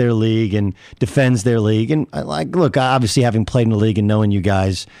promotes their league and defends their league. And look, obviously having played in the league and knowing you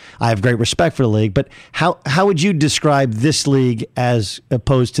guys, I have great respect for the league. But how would you describe this league as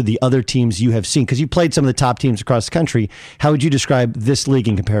opposed to the other teams you have seen? Because you played some of the top teams across the country. How would you describe this league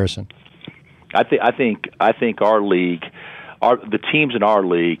in comparison? I think our league, the teams in our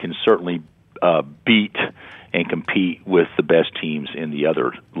league can certainly beat and compete with the best teams in the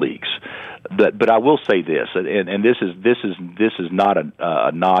other leagues. But I will say this, and this is not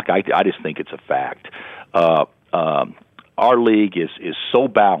a knock. I just think it's a fact. Our league is so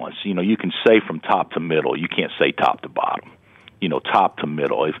balanced. You can say from top to middle. You can't say top to bottom. Top to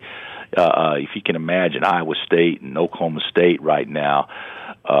middle. If you can imagine Iowa State and Oklahoma State right now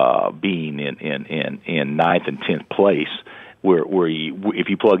being in 9th and 10th place, where if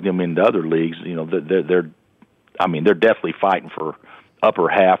you plug them into other leagues, they're definitely fighting for upper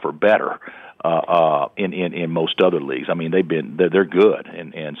half or better in most other leagues. I mean, they're good,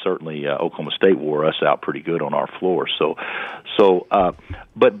 and certainly Oklahoma State wore us out pretty good on our floor.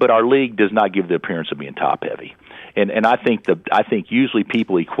 But our league does not give the appearance of being top heavy. And I think usually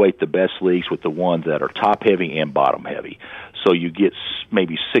people equate the best leagues with the ones that are top heavy and bottom heavy. So you get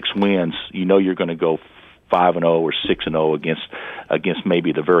maybe 6 wins. You're going to go 5-0 or 6-0 against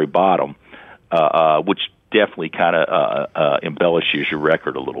maybe the very bottom, which definitely kind of embellishes your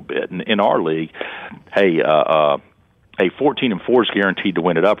record a little bit. And in our league, 14-4 is guaranteed to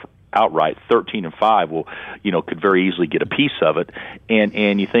win it outright. 13-5 could very easily get a piece of it.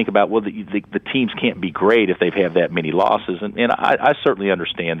 And you think about, the teams can't be great if they've had that many losses. And I certainly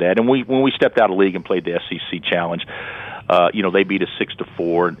understand that. And when we stepped out of league and played the SEC Challenge, they beat us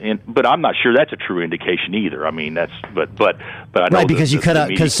 6-4, but I'm not sure that's a true indication either. I mean, but I know right, because you cut out,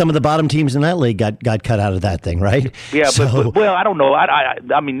 because some of the bottom teams in that league got cut out of that thing, right? Yeah, but I don't know.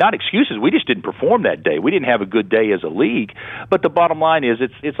 I mean, not excuses. We just didn't perform that day. We didn't have a good day as a league. But the bottom line is,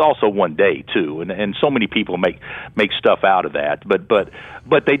 it's also one day too, and so many people make stuff out of that.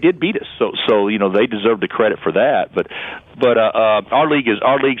 But they did beat us, so they deserve the credit for that. But our league is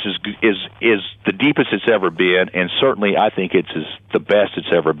the deepest it's ever been, and certainly I think it's the best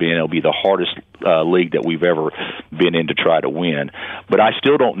it's ever been. It'll be the hardest league that we've ever been in to try to win. But I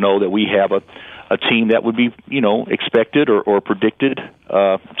still don't know that we have a team that would be expected or predicted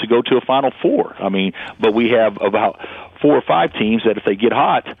to go to a Final Four. I mean, but we have about 4 or 5 teams that, if they get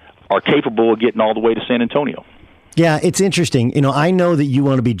hot, are capable of getting all the way to San Antonio. Yeah, it's interesting. I know that you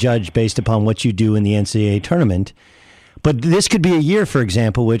want to be judged based upon what you do in the NCAA tournament. But this could be a year, for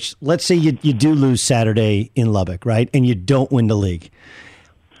example, which, let's say you do lose Saturday in Lubbock, right, and you don't win the league.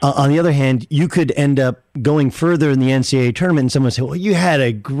 On the other hand, you could end up going further in the NCAA tournament, and someone would say, well, you had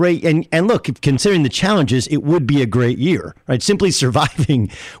a great, and look, considering the challenges, it would be a great year, right? Simply surviving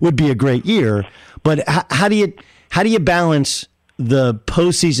would be a great year. But how do you balance the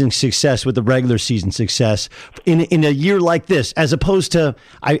postseason success with the regular season success in a year like this, as opposed to,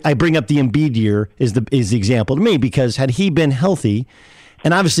 I bring up the Embiid year is the example to me, because had he been healthy,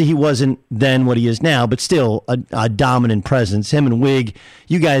 and obviously he wasn't then what he is now, but still a dominant presence, him and Wig,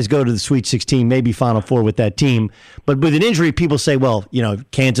 you guys go to the Sweet 16, maybe Final Four with that team. But with an injury, people say, well,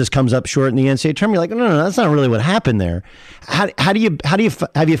 Kansas comes up short in the NCAA tournament. You're like, no, that's not really what happened there. Have you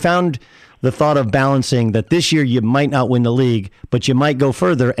found the thought of balancing that this year you might not win the league, but you might go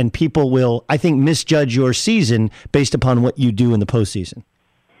further, and people will, I think, misjudge your season based upon what you do in the postseason?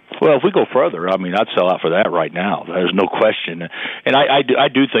 Well, if we go further, I mean, I'd sell out for that right now. There's no question. And I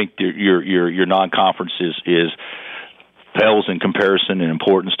do think your non-conference is pales in comparison in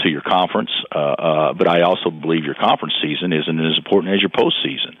importance to your conference, but I also believe your conference season isn't as important as your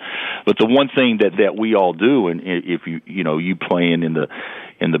postseason. But the one thing that we all do, and if you playing in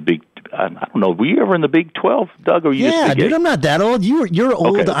the Big, I don't know, were you ever in the Big 12, Doug? Or yeah, dude, I'm not that old. You're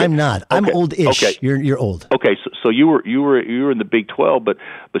old. Okay. I'm not. I'm old-ish. Okay. You're old. Okay, so you were in the Big 12, but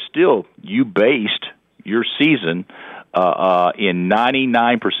still, you based your season in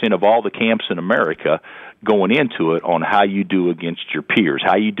 99% of all the camps in America going into it on how you do against your peers,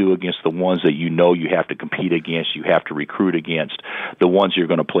 how you do against the ones that you have to compete against, you have to recruit against, the ones you're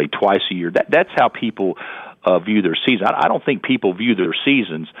going to play twice a year. That's how people view their season. I don't think people view their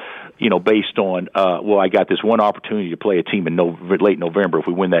seasons, based on, I got this one opportunity to play a team in late November. If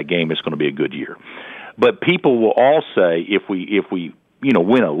we win that game, it's going to be a good year. But people will all say if we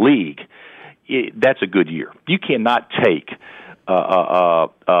win a league, that's a good year. You cannot take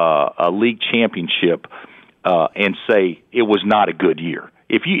a league championship and say it was not a good year.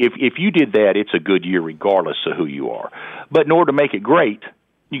 If you did that, it's a good year regardless of who you are. But in order to make it great,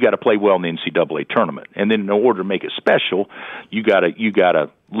 you got to play well in the NCAA tournament. And then in order to make it special, you got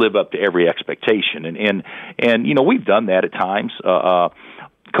to live up to every expectation. And you know, we've done that at times.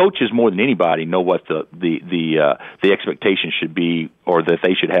 Coaches more than anybody know what the expectation should be, or that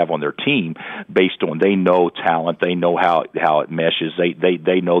they should have on their team, based on, they know talent, they know how it meshes,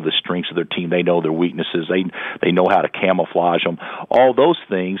 they know the strengths of their team, they know their weaknesses, they know how to camouflage them, all those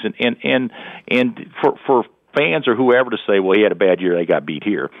things. And for fans or whoever to say, well, he had a bad year, they got beat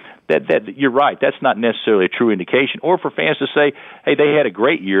here, that you're right, that's not necessarily a true indication. Or for fans to say, hey, they had a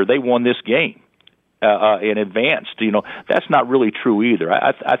great year, they won this game in advanced, you know, that's not really true either.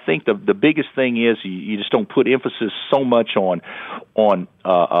 I think the biggest thing is you just don't put emphasis so much on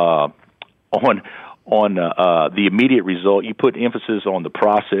the immediate result. You put emphasis on the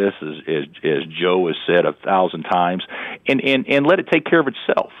process, as Joe has said 1,000 times, and let it take care of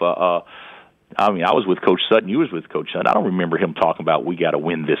itself. I mean, I was with Coach Sutton. You was with Coach Sutton. I don't remember him talking about we got to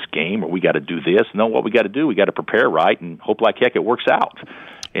win this game or we got to do this. No, what we got to do, we got to prepare right and hope like heck it works out.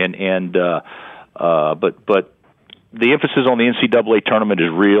 But the emphasis on the NCAA tournament is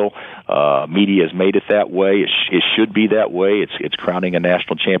real. Media has made it that way. It should be that way. It's crowning a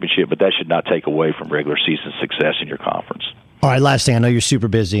national championship, but that should not take away from regular season success in your conference. All right, last thing. I know you're super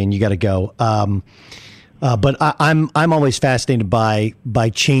busy and you got to go. But I'm always fascinated by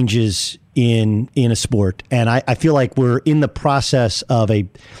changes in a sport, and I feel like we're in the process of a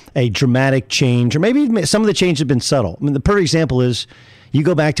dramatic change, or maybe some of the change have been subtle. I mean, the perfect example is you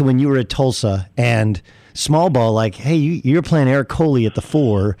go back to when you were at Tulsa and small ball, like, hey, you're playing Eric Coley at the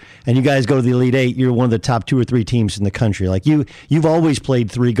 4, and you guys go to the Elite 8, you're one of the top 2 or 3 teams in the country. Like, you've always played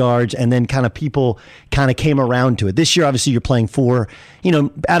 3 guards, and then kind of people kind of came around to it. This year, obviously, you're playing 4, you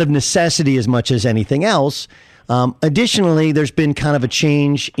know, out of necessity as much as anything else. Additionally, there's been kind of a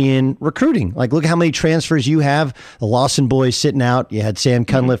change in recruiting. Like, look how many transfers you have. The Lawson boys sitting out. You had Sam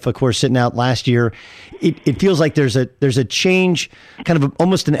Cunliffe, of course, sitting out last year. It feels like there's a change, kind of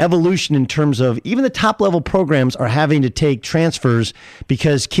almost an evolution in terms of even the top level programs are having to take transfers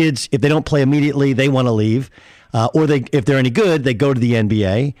because kids, if they don't play immediately, they want to leave. Or if they're any good, they go to the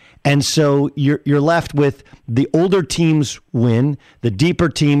NBA. And so you're left with the older teams win, the deeper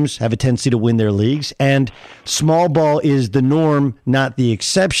teams have a tendency to win their leagues, and small ball is the norm, not the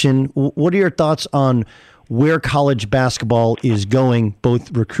exception. What are your thoughts on where college basketball is going,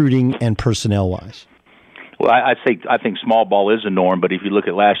 both recruiting and personnel-wise? Well, I think small ball is a norm, but if you look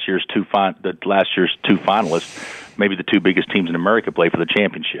at last year's two finalists, maybe the 2 biggest teams in America play for the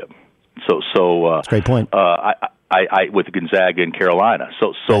championship. So great point. I with Gonzaga and Carolina.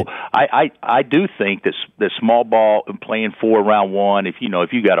 So right. I do think that small ball and playing 4 round 1, if you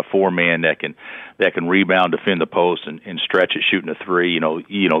got a 4-man that can rebound, defend the post, and stretch it shooting a 3, you know,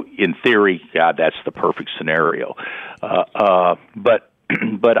 in theory, God, that's the perfect scenario. But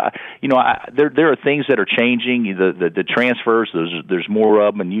there are things that are changing. The transfers, there's more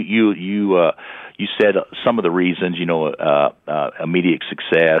of them, and you said some of the reasons, immediate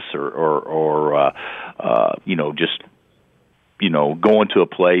success or just going to a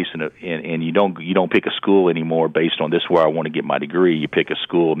place and you don't pick a school anymore based on this is where I want to get my degree. You pick a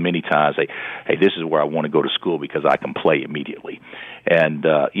school many times. Hey, this is where I want to go to school because I can play immediately. And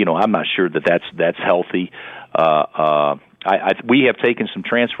I'm not sure that's healthy. We have taken some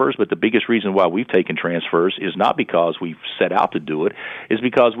transfers, but the biggest reason why we've taken transfers is not because we've set out to do it, is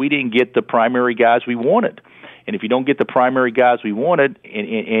because we didn't get the primary guys we wanted. And if you don't get the primary guys we wanted,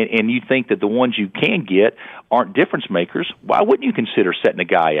 and you think that the ones you can get aren't difference makers, why wouldn't you consider setting a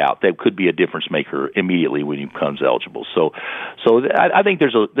guy out that could be a difference maker immediately when he becomes eligible? So I think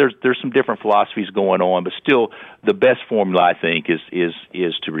there's some different philosophies going on, but still the best formula I think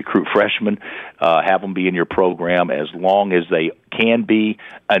is to recruit freshmen, have them be in your program as long as they can be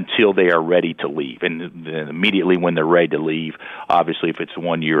until they are ready to leave, and then immediately when they're ready to leave, obviously if it's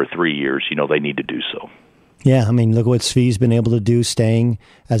 1 year or 3 years, they need to do so. Yeah, I mean, look what Svi's been able to do, staying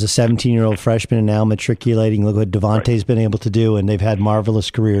as a 17-year-old freshman and now matriculating. Look what Devontae's been able to do, and they've had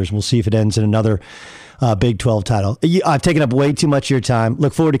marvelous careers. We'll see if it ends in another Big 12 title. I've taken up way too much of your time.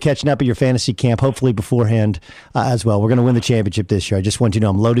 Look forward to catching up at your fantasy camp, hopefully beforehand as well. We're going to win the championship this year. I just want you to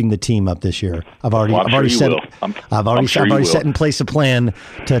know I'm loading the team up this year. I've already set in place a plan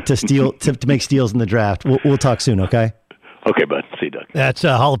to make steals in the draft. We'll talk soon, okay? Okay, bud. See you, Doug. That's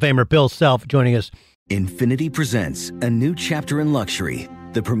Hall of Famer Bill Self joining us. Infinity presents a new chapter in luxury,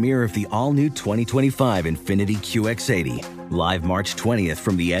 the premiere of the all-new 2025 Infinity QX80, live March 20th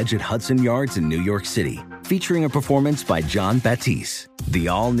from the Edge at Hudson Yards in New York City, featuring a performance by John Batiste. The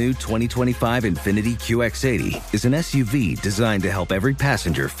all-new 2025 Infiniti QX80 is an SUV designed to help every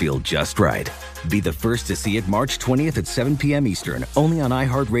passenger feel just right. Be the first to see it March 20th at 7 p.m. Eastern, only on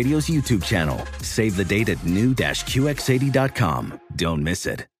iHeartRadio's YouTube channel. Save the date at new-QX80.com. Don't miss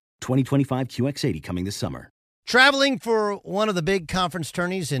it. 2025 QX80 coming this summer. Traveling for one of the big conference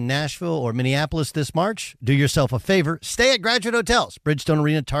tourneys in Nashville or Minneapolis this March? Do yourself a favor. Stay at Graduate Hotels, Bridgestone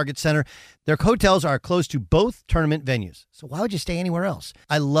Arena, Target Center. Their hotels are close to both tournament venues. So why would you stay anywhere else?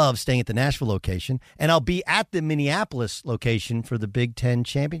 I love staying at the Nashville location, and I'll be at the Minneapolis location for the Big Ten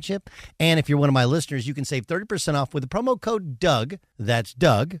Championship. And if you're one of my listeners, you can save 30% off with the promo code DOUG. That's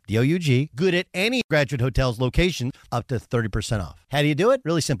Doug, D-O-U-G. Good at any Graduate Hotels location, up to 30% off. How do you do it?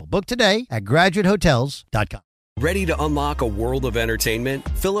 Really simple. Book today at graduatehotels.com. Ready to unlock a world of entertainment?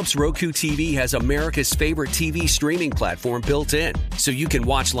 Philips Roku TV has America's favorite TV streaming platform built in, so you can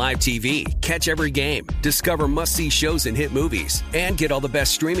watch live TV, catch every game, discover must-see shows and hit movies, and get all the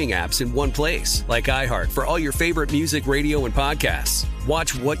best streaming apps in one place, like iHeart for all your favorite music, radio, and podcasts.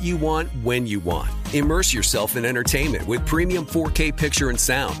 Watch what you want, when you want. Immerse yourself in entertainment with premium 4K picture and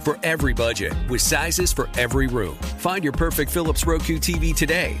sound for every budget, with sizes for every room. Find your perfect Philips Roku TV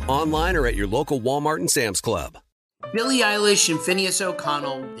today, online or at your local Walmart and Sam's Club. Billie Eilish and Phineas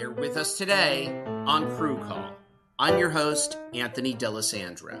O'Connell, they're with us today on Crew Call. I'm your host, Anthony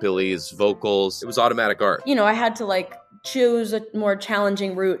D'Alessandro. Billie's vocals, it was automatic art. You know, I had to choose a more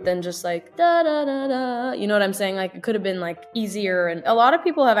challenging route than just da da da da. You know what I'm saying? It could have been easier. And a lot of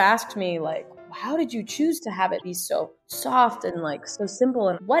people have asked me how did you choose to have it be so soft and so simple?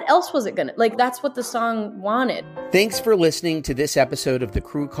 And what else was it gonna that's what the song wanted. Thanks for listening to this episode of the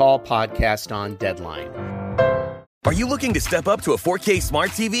Crew Call podcast on Deadline. Are you looking to step up to a 4K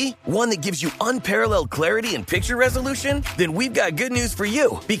smart TV? One that gives you unparalleled clarity and picture resolution? Then we've got good news for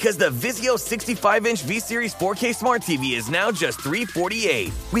you, because the Vizio 65-inch V-Series 4K smart TV is now just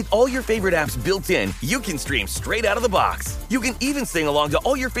 $348. With all your favorite apps built in, you can stream straight out of the box. You can even sing along to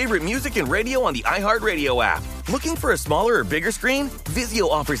all your favorite music and radio on the iHeartRadio app. Looking for a smaller or bigger screen? Vizio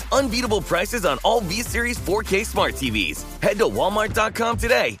offers unbeatable prices on all V-Series 4K smart TVs. Head to Walmart.com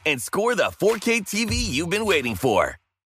today and score the 4K TV you've been waiting for.